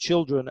 that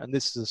children, and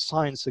this is a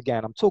science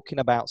again, I'm talking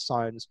about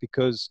science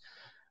because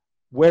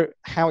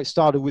how it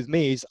started with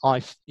me is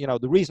the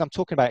reason I'm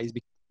talking about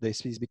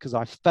this is because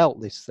I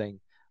felt this thing.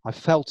 I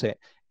felt it.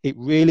 It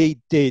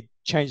really did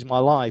change my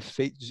life.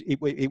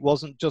 It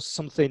wasn't just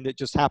something that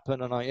just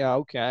happened and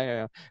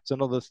it's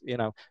another,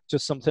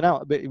 just something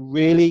else. But it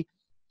really,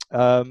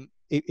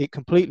 it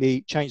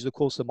completely changed the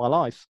course of my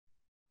life.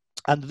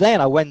 And then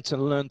I went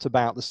and learned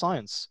about the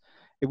science.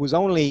 It was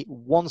only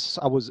once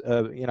I was,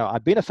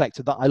 I'd been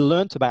affected that I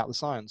learned about the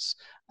science.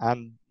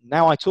 And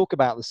now I talk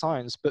about the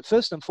science, but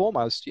first and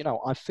foremost,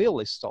 I feel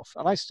this stuff,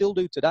 and I still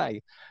do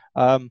today.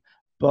 Um,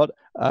 but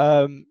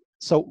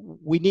so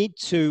we need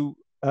to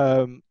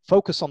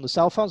focus on the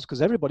cell phones,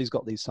 because everybody's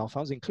got these cell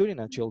phones, including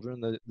our children.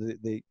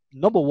 The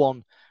number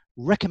one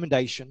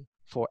recommendation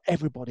for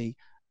everybody,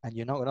 and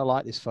you're not going to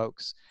like this,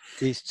 folks,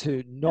 is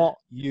to not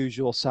use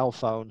your cell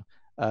phone.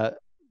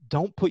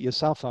 Don't put your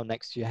cell phone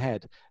next to your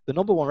head. The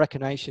number one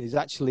recommendation is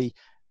actually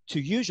to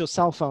use your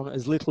cell phone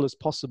as little as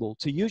possible,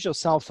 to use your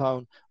cell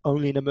phone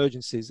only in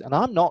emergencies. And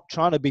I'm not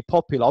trying to be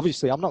popular.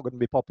 Obviously, I'm not going to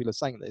be popular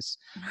saying this,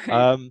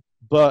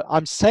 but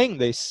I'm saying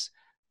this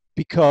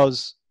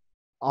because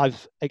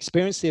I've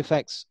experienced the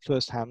effects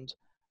firsthand.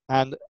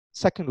 And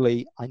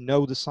secondly, I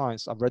know the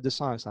science. I've read the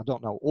science. I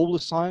don't know all the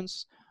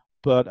science,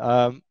 but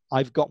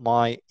I've got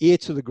my ear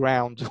to the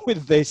ground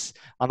with this,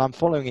 and I'm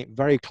following it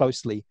very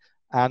closely.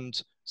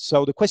 And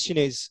so the question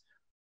is,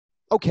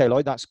 okay,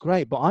 Lloyd, that's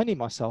great, but I need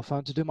my cell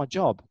phone to do my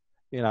job.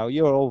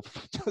 You're all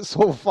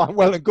sort of fine,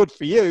 well and good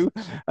for you,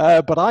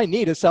 but I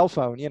need a cell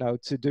phone,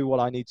 to do what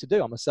I need to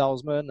do. I'm a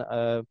salesman,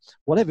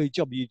 whatever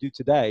job you do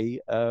today.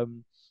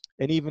 And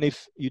even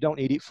if you don't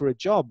need it for a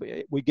job,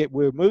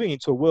 we're moving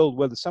into a world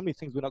where there's so many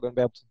things we're not going to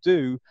be able to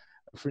do.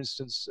 For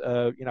instance,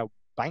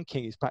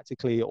 banking is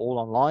practically all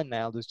online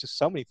now. There's just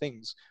so many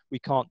things we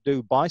can't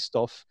buy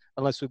stuff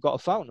unless we've got a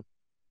phone.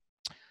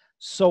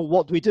 So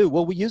what do?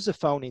 Well, we use the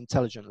phone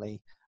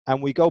intelligently. And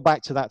we go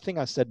back to that thing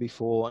I said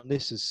before, and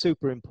this is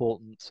super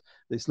important,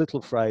 this little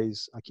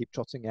phrase I keep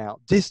trotting out: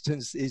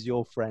 distance is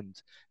your friend.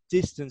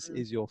 Distance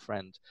is your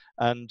friend.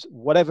 And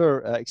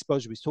whatever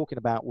exposure we're talking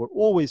about, we're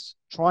always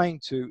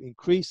trying to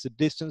increase the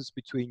distance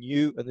between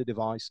you and the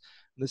device.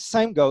 And the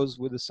same goes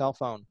with the cell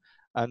phone.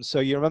 And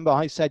so you remember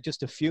I said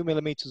just a few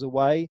millimeters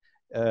away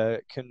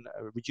can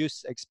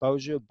reduce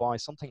exposure by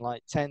something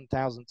like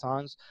 10,000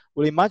 times.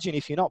 Well, imagine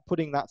if you're not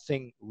putting that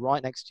thing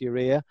right next to your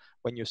ear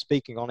when you're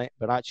speaking on it,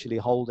 but actually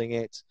holding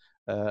it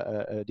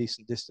a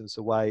decent distance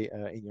away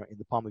in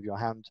the palm of your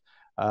hand.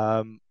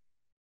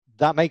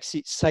 That makes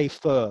it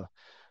safer.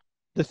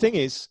 The thing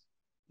is,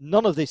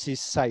 none of this is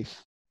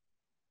safe.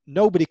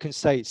 Nobody can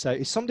say it's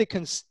safe. If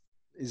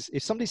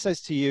somebody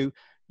says to you,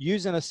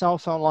 using a cell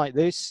phone like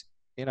this,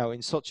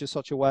 in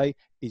such a way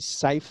is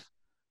safe,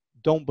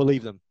 don't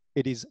believe them.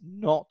 It is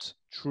not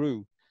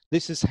true.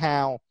 This is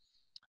how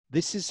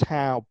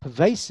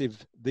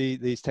pervasive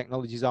these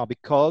technologies are,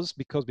 because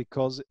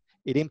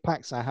it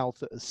impacts our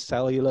health at a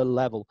cellular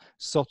level,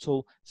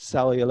 subtle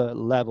cellular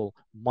level,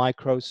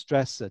 micro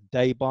stressor,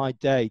 day by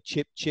day,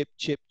 chip,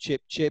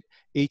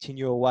 eating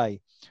you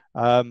away.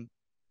 And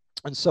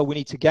so we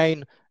need to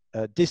gain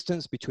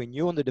distance between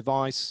you and the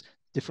device.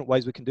 Different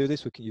ways we can do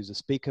this. We can use a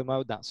speaker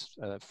mode, that's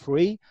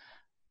free.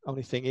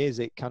 Only thing is,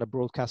 it kind of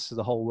broadcasts to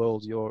the whole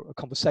world your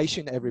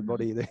conversation,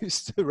 everybody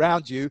who's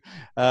around you.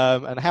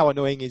 And how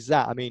annoying is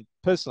that? I mean,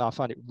 personally, I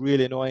find it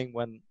really annoying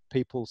when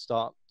people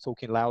start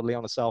talking loudly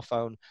on a cell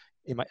phone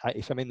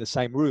if I'm in the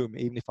same room,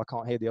 even if I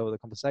can't hear the other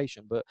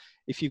conversation. But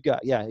if you've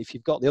got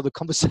the other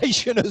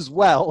conversation as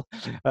well,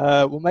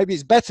 well, maybe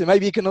it's better.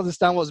 Maybe you can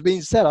understand what's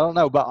being said. I don't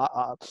know, but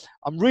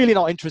I'm really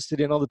not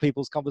interested in other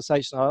people's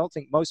conversation. I don't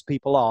think most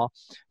people are.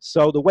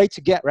 So the way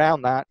to get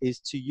around that is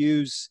to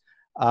use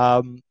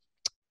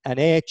an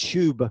air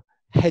tube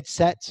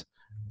headset.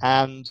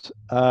 And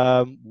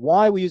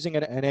why are we using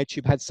an air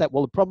tube headset?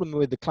 Well, the problem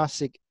with the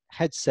classic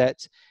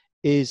headset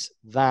is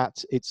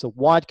that it's a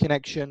wired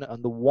connection,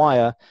 and the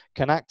wire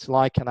can act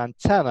like an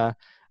antenna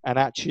and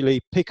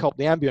actually pick up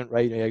the ambient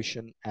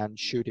radiation and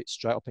shoot it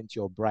straight up into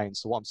your brain.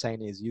 So what I'm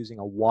saying is, using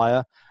a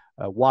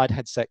wired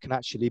headset can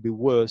actually be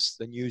worse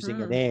than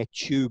using an air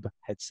tube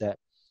headset.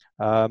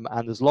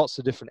 And there's lots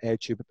of different air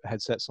tube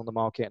headsets on the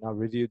market, and I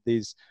reviewed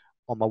these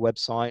on my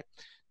website.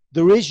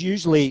 There is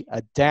usually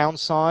a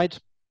downside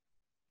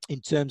in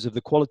terms of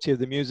the quality of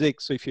the music.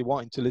 So if you're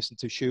wanting to listen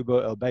to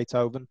Schubert or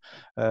Beethoven,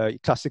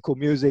 classical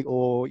music,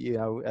 or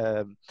your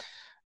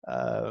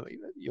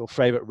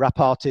favorite rap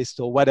artist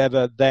or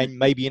whatever, then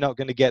maybe you're not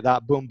going to get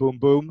that boom, boom,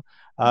 boom.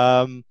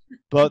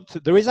 But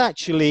there is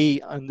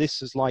actually, and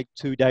this is like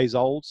 2 days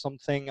old,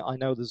 something, I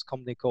know there's a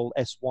company called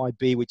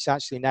SYB, which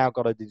actually now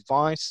got a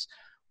device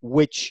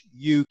which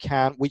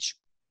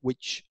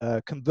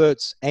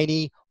converts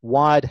any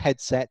wired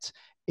headset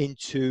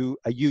into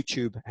a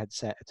YouTube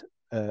headset,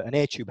 an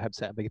air tube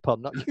headset, I beg your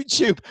pardon, not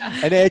YouTube,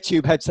 an air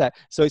tube headset.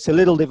 So it's a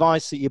little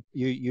device that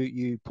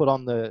you put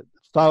on the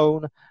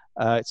phone.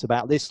 It's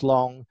about this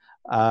long.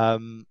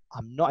 I'm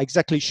not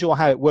exactly sure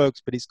how it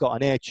works, but it's got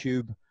an air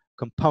tube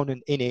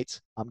component in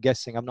it. I'm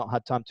guessing. I've not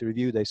had time to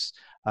review this,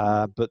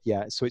 but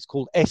yeah, so it's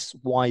called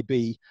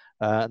SYB,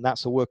 and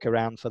that's a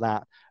workaround for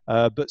that.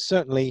 But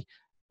certainly,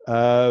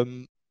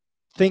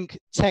 think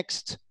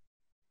text,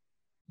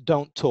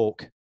 don't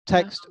talk.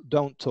 Text,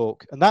 don't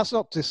talk. And that's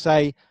not to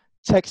say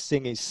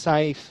texting is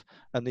safe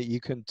and that you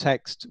can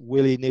text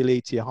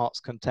willy-nilly to your heart's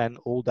content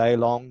all day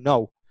long.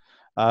 No,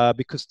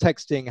 because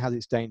texting has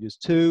its dangers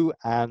too.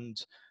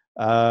 And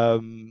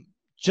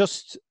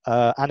just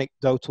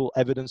anecdotal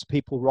evidence,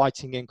 people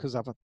writing in, because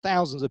I've had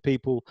thousands of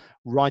people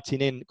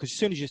writing in, because as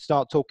soon as you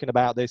start talking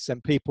about this,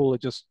 and people are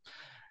just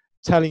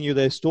telling you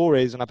their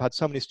stories, and I've had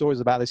so many stories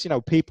about this, you know,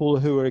 people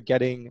who are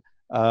getting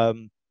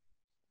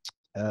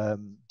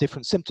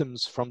different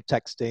symptoms from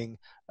texting,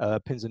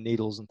 pins and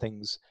needles and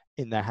things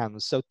in their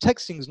hands. So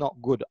texting is not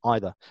good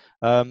either.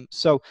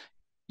 So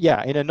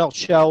yeah, in a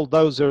nutshell,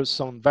 those are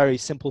some very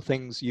simple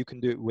things you can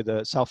do with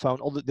a cell phone.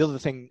 The other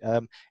thing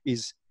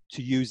is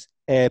to use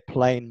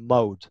airplane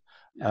mode.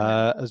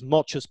 As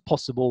much as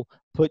possible,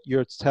 put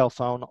your cell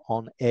phone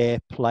on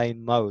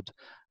airplane mode.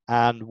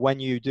 And when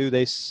you do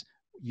this,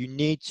 you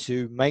need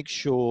to make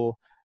sure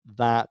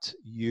that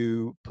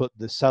you put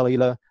the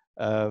cellular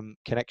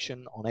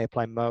connection on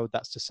airplane mode.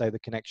 That's to say the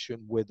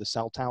connection with the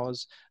cell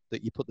towers,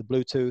 that you put the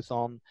Bluetooth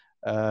on,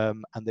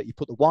 and that you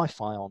put the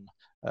Wi-Fi on.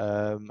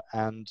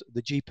 And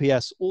the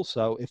GPS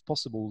also, if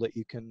possible, that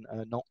you can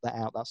knock that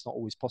out. That's not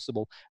always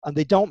possible, and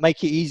they don't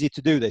make it easy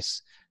to do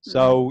this.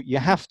 So you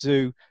have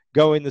to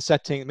go in the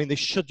setting. I mean, there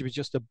should be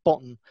just a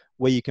button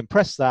where you can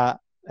press that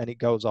and it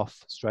goes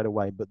off straight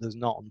away, but there's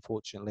not,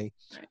 unfortunately.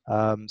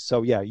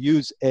 So yeah,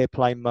 use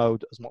airplane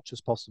mode as much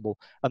as possible.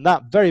 And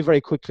that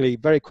very quickly,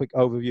 very quick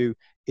overview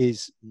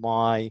is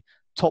my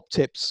top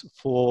tips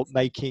for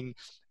making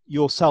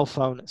your cell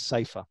phone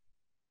safer.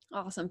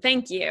 Awesome.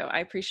 Thank you. I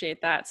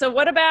appreciate that. So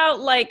what about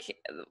like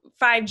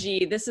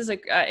 5G? This is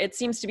it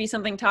seems to be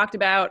something talked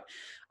about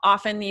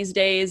often these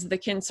days, the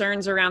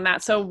concerns around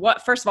that. So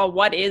first of all,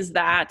 what is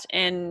that,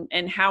 and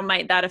how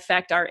might that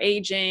affect our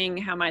aging?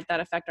 How might that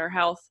affect our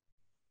health?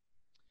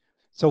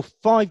 So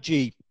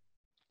 5G,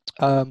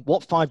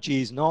 what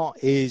 5G is not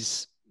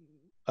is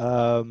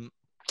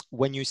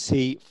when you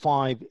see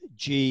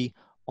 5G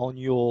on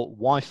your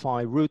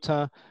Wi-Fi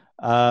router,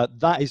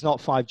 that is not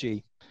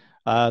 5G.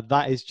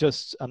 That is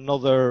just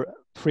another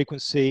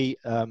frequency.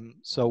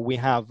 So we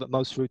have,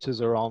 most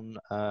routers are on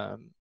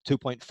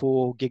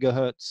 2.4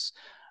 gigahertz,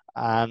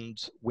 and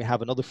we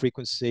have another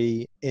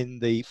frequency in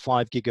the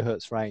 5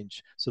 gigahertz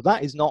range. So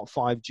that is not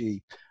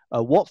 5G.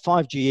 What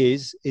 5G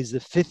is the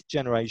 5th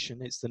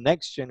generation. It's the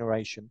next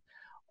generation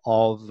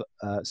of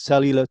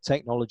cellular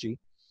technology,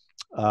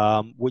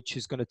 which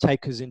is going to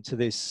take us into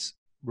this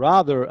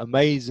rather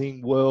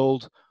amazing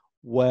world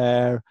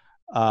where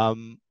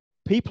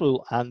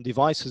people and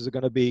devices are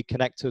going to be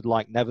connected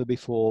like never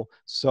before.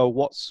 So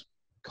what's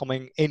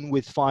coming in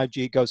with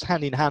 5G goes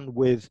hand in hand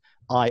with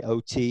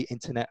IoT,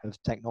 Internet of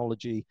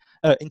Technology,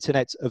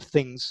 Internet of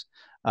Things,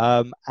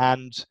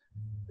 and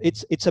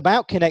it's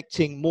about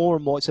connecting more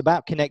and more. It's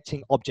about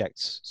connecting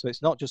objects. So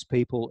it's not just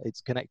people,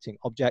 it's connecting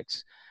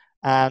objects.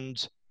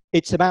 And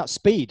it's about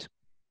speed.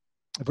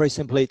 Very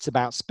simply, it's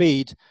about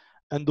speed.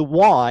 And the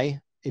why,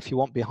 if you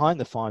want, behind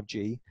the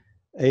 5G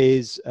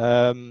is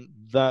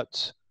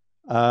that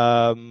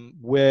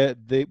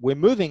we're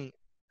moving,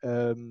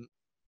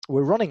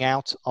 we're running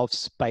out of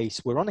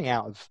space. We're running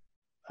out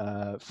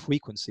of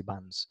frequency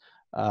bands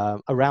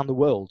around the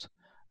world.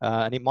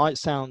 And it might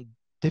sound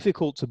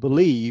difficult to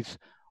believe,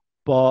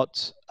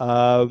 but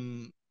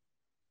the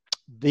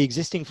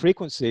existing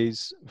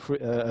frequencies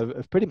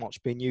have pretty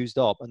much been used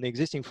up, and the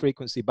existing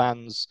frequency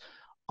bands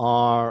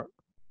are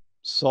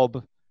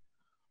sub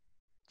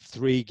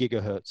 3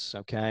 gigahertz,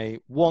 okay,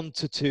 1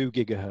 to 2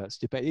 gigahertz.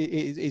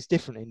 It's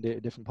different in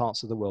different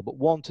parts of the world, but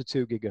 1 to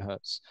 2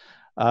 gigahertz.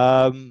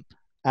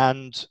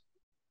 And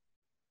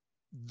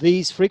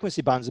these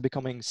frequency bands are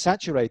becoming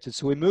saturated,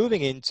 so we're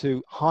moving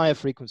into higher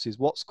frequencies,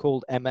 what's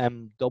called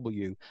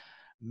mmW,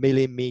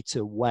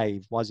 millimeter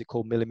wave. Why is it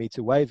called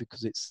millimeter wave?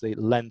 Because it's the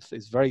length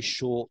is very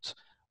short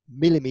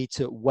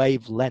millimeter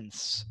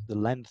wavelengths, the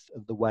length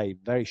of the wave,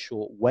 very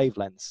short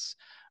wavelengths.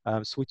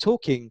 So we're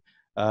talking,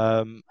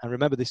 and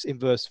remember this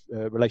inverse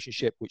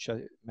relationship which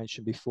I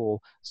mentioned before.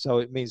 So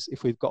it means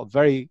if we've got a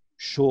very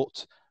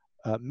short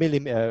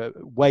millimeter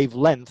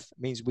wavelength,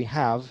 means we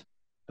have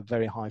a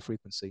very high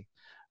frequency.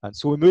 And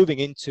so we're moving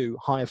into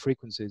higher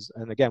frequencies.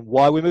 And again,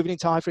 why we're moving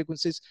into high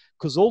frequencies?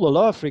 Because all the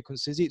lower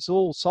frequencies, it's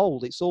all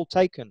sold, it's all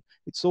taken,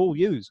 it's all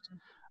used.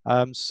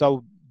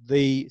 So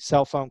the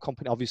cell phone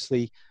company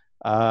obviously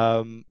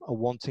are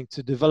wanting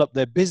to develop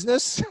their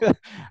business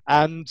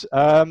and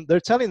they're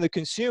telling the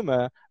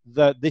consumer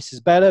that this is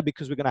better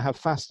because we're going to have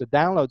faster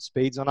download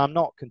speeds. And I'm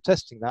not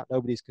contesting that,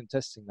 nobody's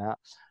contesting that,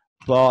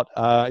 but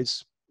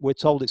we're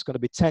told it's going to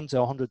be 10 to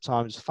 100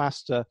 times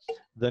faster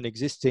than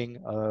existing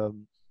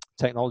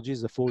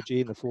technologies, the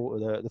 4G and the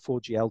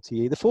 4G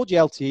LTE. The 4G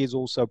LTE is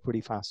also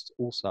pretty fast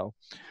also.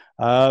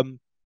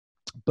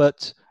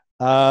 But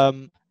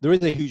there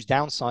is a huge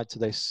downside to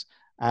this.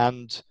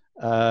 And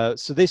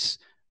so the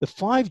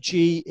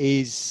 5G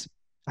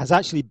has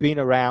actually been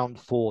around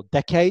for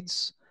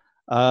decades,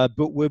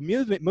 but we're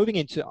moving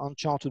into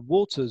uncharted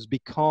waters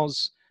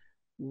because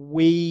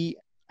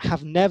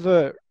it's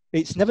never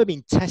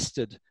been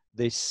tested,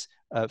 this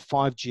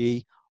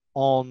 5G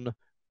on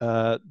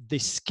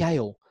this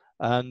scale.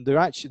 and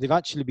they've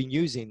actually been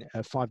using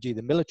 5G.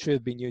 The military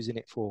have been using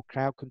it for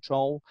crowd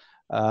control,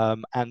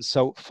 and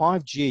so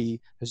 5G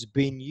has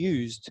been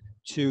used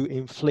to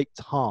inflict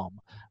harm.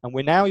 And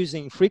we're now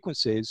using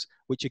frequencies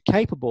which are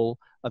capable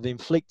of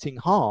inflicting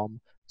harm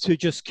to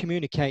just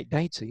communicate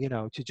data,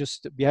 to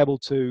just be able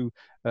to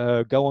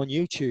go on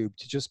YouTube,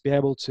 to just be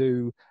able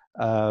to,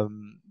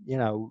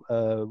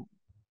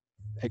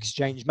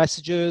 exchange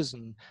messages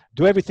and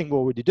do everything we're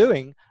already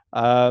doing,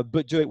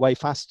 but do it way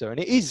faster. And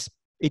it is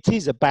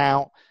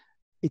about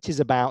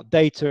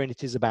data, and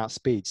it is about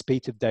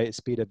speed of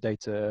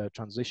data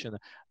transition.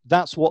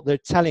 That's what they're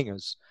telling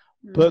us.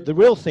 But the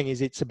real thing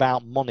is it's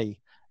about money.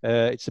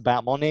 It's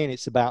about money, and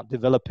it's about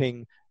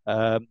developing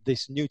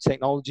this new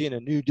technology and a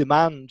new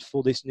demand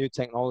for this new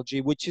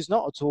technology, which is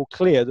not at all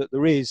clear that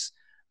there is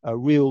a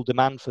real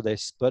demand for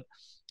this. But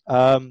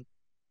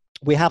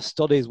we have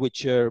studies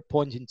which are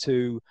pointing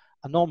to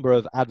a number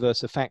of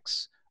adverse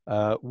effects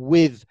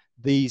with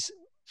these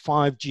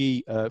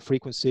 5G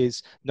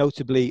frequencies,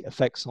 notably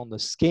effects on the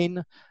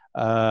skin,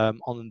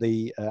 on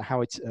the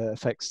how it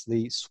affects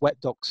the sweat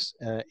ducts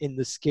in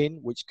the skin,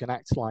 which can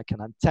act like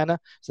an antenna.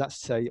 So that's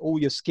to say all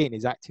your skin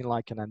is acting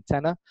like an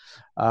antenna.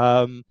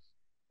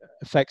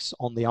 Effects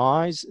on the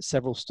eyes,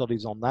 several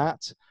studies on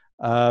that.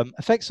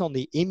 Effects on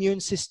the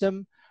immune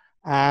system,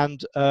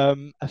 and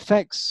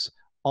effects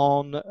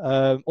on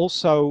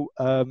also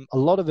a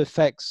lot of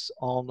effects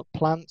on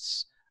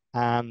plants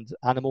and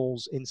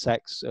animals,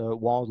 insects,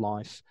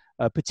 wildlife,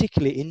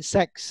 particularly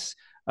insects,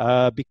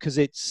 because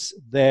it's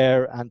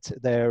their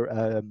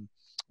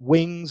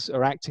wings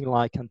are acting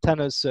like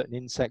antennas. Certain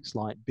insects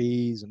like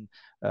bees and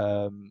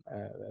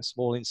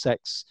small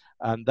insects,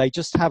 and they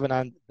just have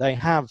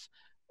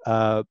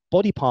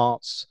body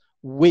parts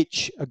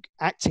which are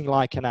acting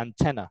like an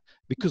antenna,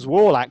 because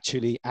we're all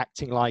actually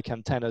acting like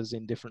antennas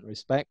in different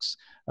respects.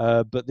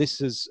 But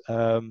this is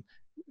a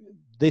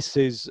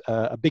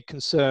big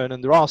concern,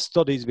 and there are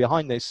studies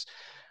behind this.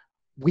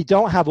 We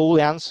don't have all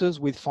the answers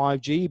with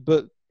 5G,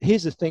 but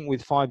here's the thing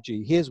with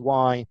 5G. Here's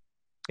why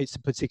it's a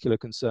particular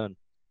concern.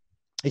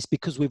 It's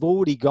because we've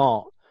already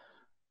got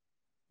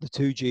the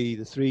 2G,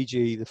 the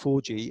 3G, the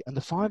 4G, and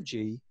the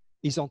 5G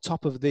is on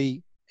top of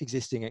the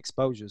existing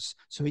exposures.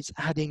 So it's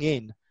adding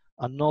in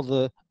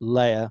another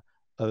layer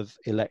of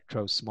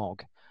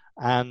electrosmog.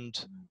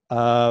 And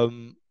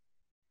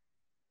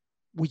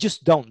we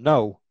just don't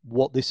know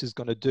what this is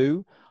going to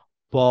do.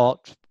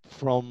 But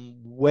from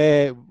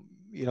where,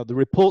 the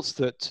reports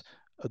that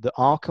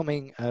are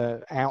coming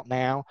out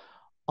now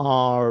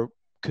are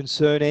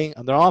concerning,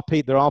 and there are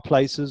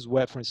places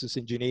where, for instance,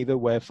 in Geneva,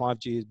 where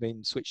 5G has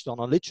been switched on,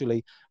 and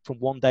literally from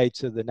one day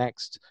to the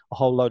next, a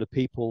whole load of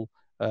people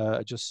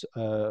just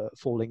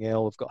falling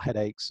ill, have got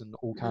headaches and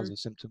all kinds of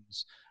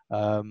symptoms.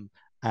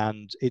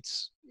 And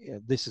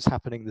this is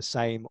happening the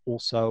same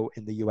also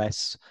in the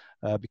US,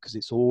 because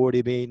it's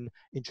already been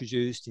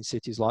introduced in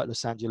cities like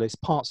Los Angeles,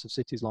 parts of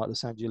cities like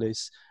Los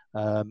Angeles,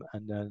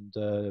 and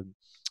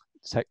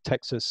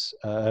Texas,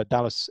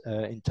 Dallas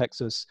in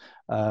Texas,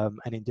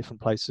 and in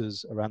different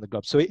places around the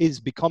globe. So it is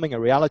becoming a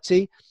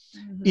reality.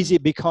 Is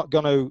it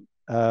going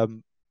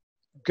to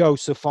go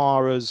so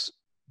far as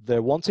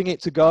they're wanting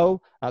it to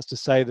go, as to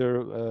say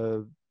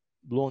they're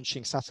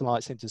launching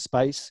satellites into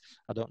space?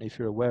 I don't know if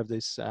you're aware of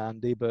this,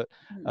 Andy, but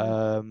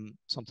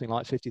something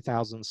like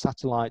 50,000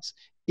 satellites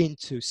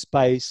into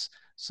space,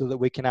 so that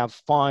we can have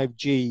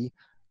 5G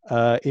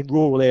in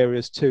rural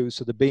areas too.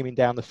 So they're beaming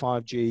down the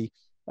 5G,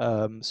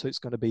 so it's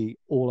going to be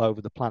all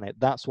over the planet.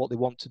 That's what they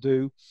want to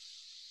do.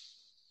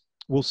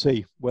 We'll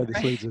see where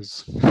this leads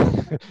us.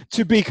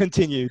 To be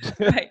continued.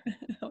 Right.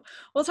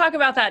 We'll talk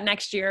about that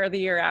next year or the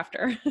year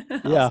after.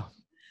 Yeah.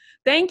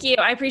 Thank you.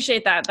 I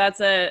appreciate that.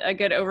 That's a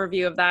good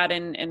overview of that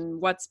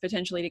and what's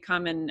potentially to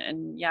come.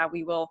 And yeah,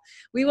 we will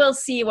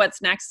see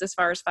what's next as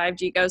far as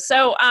 5G goes.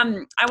 So I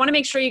want to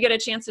make sure you get a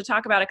chance to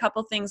talk about a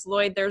couple things,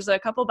 Lloyd. There's a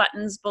couple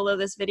buttons below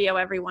this video,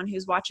 everyone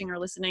who's watching or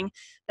listening,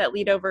 that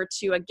lead over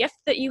to a gift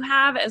that you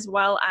have, as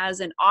well as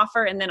an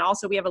offer. And then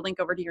also we have a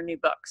link over to your new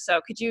book. So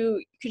could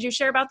you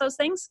share about those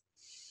things?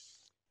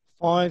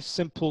 5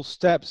 simple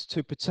steps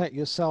to protect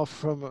yourself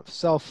from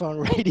cell phone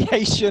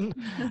radiation.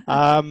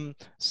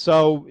 It's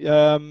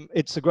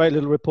a great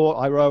little report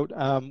I wrote,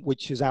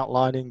 which is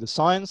outlining the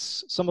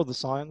science, some of the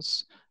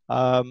science,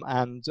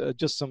 and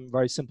just some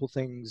very simple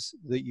things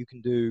that you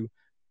can do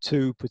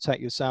to protect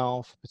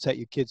yourself, protect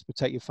your kids,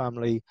 protect your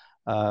family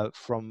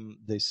from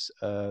this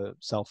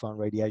cell phone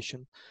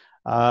radiation.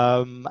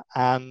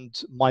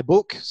 And my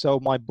book,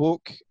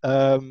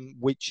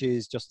 which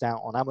is just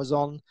out on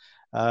Amazon,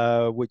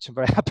 which I'm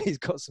very happy has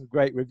got some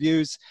great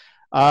reviews,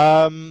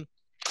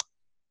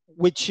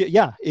 which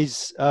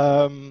is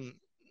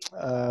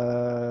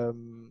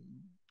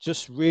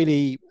just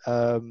really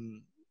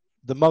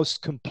the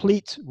most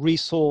complete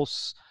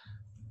resource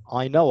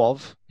I know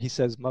of, he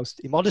says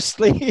most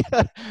immodestly,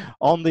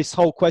 on this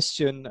whole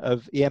question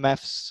of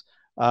EMFs,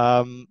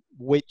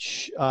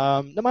 which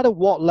no matter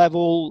what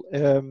level,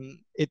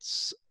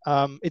 it's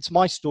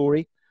my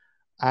story,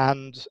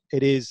 and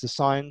it is the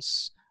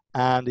science.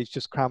 and it's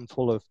just crammed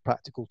full of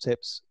practical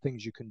tips,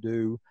 things you can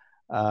do.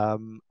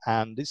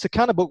 And it's the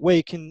kind of book where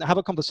you can have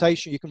a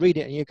conversation, you can read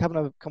it and you can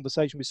have a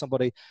conversation with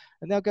somebody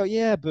and they'll go,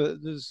 yeah,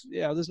 but there's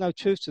no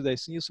truth to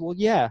this. And you say, well,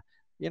 yeah,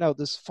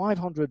 there's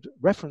 500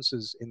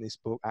 references in this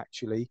book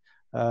actually.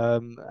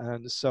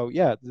 And so,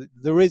 yeah,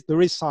 there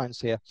is science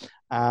here,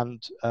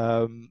 and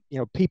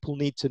people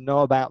need to know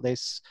about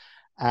this,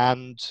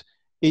 and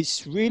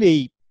it's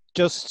really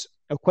just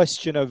a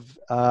question of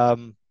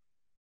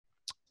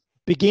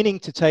beginning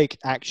to take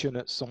action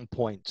at some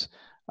point.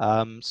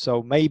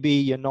 So maybe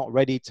you're not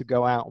ready to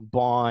go out and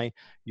buy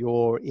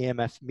your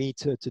EMF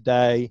meter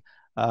today.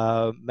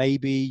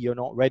 Maybe you're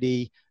not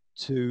ready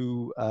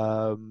to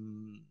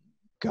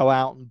go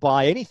out and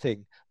buy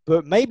anything,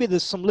 but maybe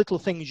there's some little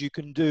things you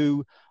can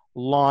do,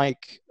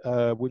 like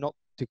we're not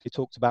particularly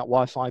talked about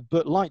Wi-Fi,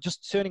 but like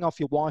just turning off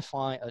your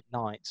Wi-Fi at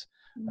night,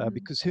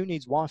 because who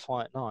needs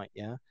Wi-Fi at night?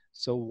 Yeah.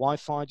 So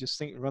Wi-Fi, just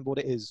remember what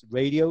it is: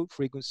 radio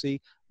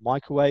frequency,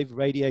 microwave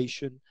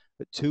radiation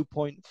at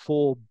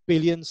 2.4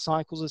 billion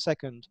cycles a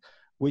second,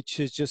 which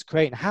is just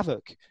creating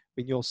havoc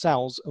in your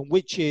cells, and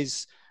which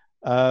is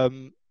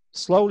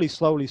slowly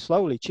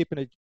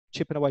chipping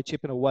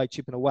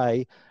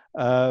away,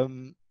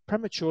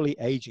 prematurely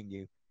aging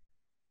you.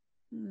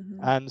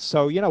 And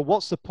so,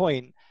 what's the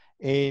point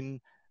in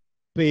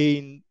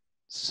being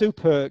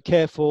super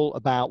careful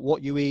about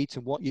what you eat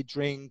and what you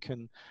drink,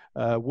 and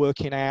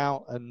working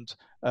out, and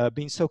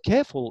being so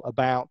careful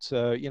about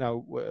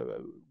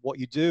what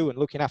you do and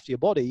looking after your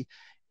body,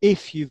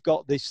 if you've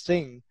got this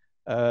thing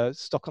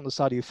stuck on the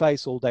side of your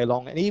face all day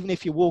long? And even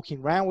if you're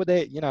walking around with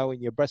it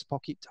in your breast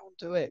pocket, don't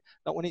do it.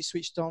 Not when it's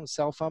switched on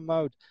cell phone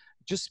mode.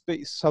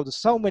 So there's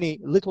so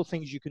many little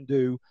things you can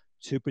do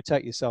to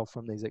protect yourself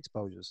from these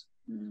exposures.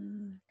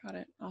 Got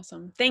it.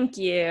 Awesome. Thank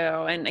you.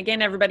 And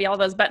again, everybody, all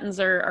those buttons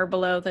are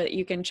below that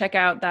you can check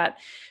out that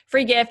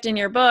free gift in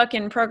your book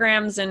and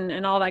programs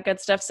and all that good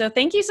stuff. So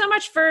thank you so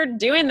much for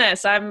doing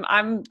this. I'm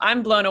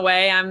blown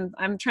away.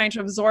 I'm trying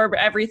to absorb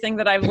everything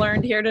that I've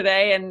learned here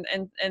today and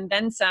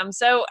then some.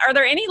 So are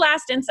there any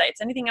last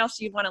insights, anything else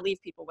you'd want to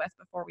leave people with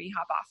before we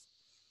hop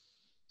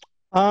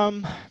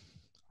off?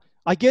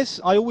 I guess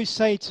I always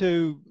say,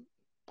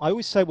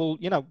 well,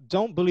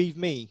 don't believe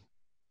me.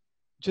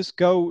 Just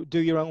go do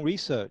your own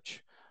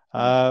research.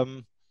 I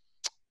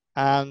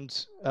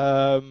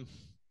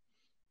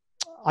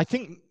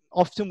think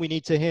often we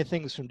need to hear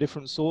things from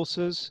different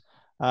sources,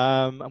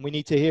 and we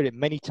need to hear it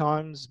many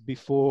times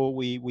before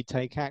we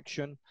take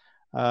action.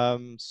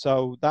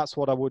 So that's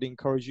what I would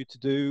encourage you to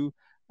do.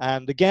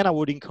 And again, I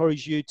would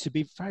encourage you to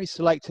be very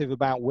selective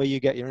about where you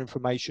get your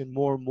information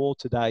more and more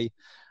today,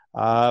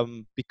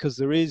 because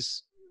there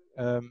is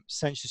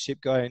censorship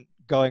going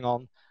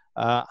on.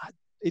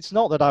 It's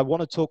not that I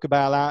want to talk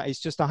about that. It's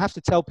just I have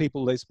to tell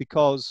people this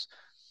because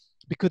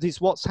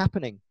it's what's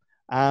happening,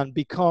 and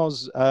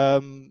because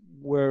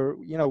we're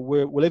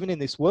living in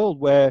this world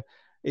where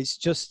it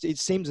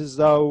seems as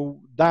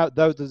though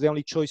those are the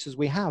only choices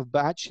we have.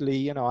 But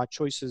actually, our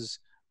choices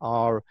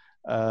are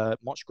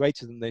much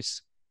greater than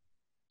this.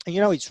 And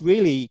it's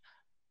really,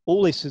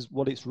 all this is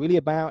what it's really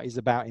about, is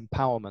about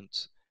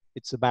empowerment.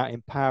 It's about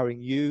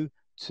empowering you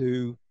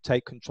to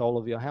take control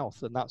of your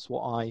health, and that's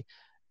what I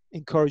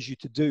encourage you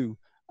to do.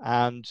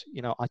 And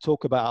I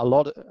talk about a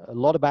lot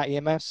about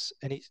EMFs,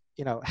 and it's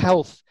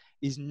health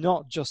is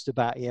not just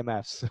about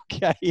EMFs.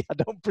 Okay, I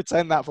don't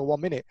pretend that for 1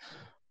 minute,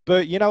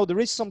 but there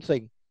is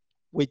something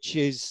which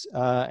is,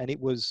 and it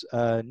was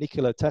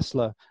Nikola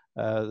Tesla,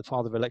 the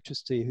father of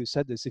electricity, who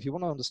said this: if you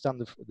want to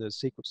understand the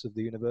secrets of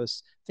the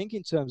universe, think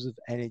in terms of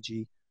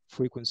energy,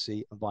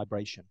 frequency, and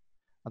vibration.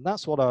 And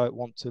that's what I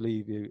want to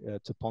leave you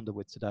to ponder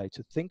with today,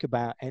 to think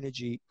about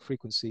energy,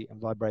 frequency,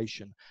 and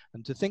vibration,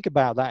 and to think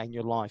about that in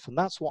your life. And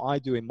that's what I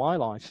do in my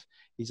life,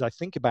 is I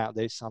think about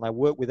this, and I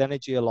work with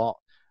energy a lot,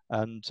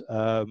 and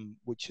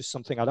which is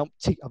something I've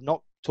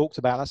not talked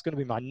about. That's going to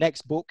be my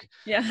next book.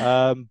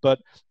 Yeah. But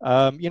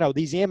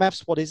these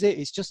EMFs, what is it?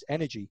 It's just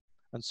energy.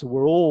 And so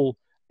we're all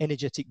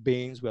energetic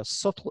beings. We're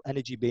subtle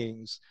energy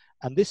beings.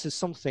 And this is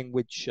something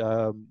which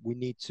we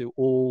need to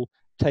all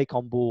take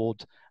on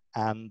board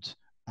and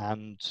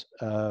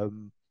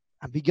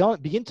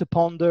begin to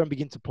ponder and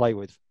begin to play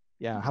with.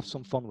 Yeah, have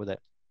some fun with it.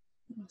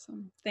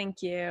 Awesome.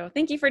 Thank you.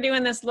 Thank you for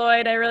doing this,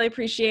 Lloyd. I really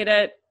appreciate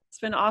it. It's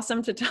been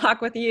awesome to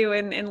talk with you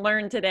and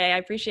learn today. I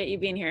appreciate you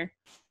being here.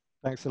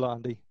 Thanks a lot,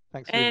 Andy.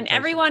 Thanks for and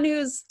everyone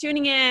who's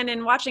tuning in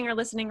and watching or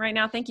listening right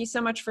now, thank you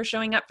so much for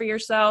showing up for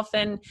yourself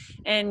and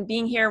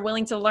being here,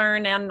 willing to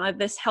learn on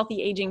this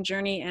healthy aging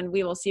journey. And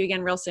we will see you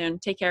again real soon.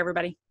 Take care,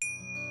 everybody.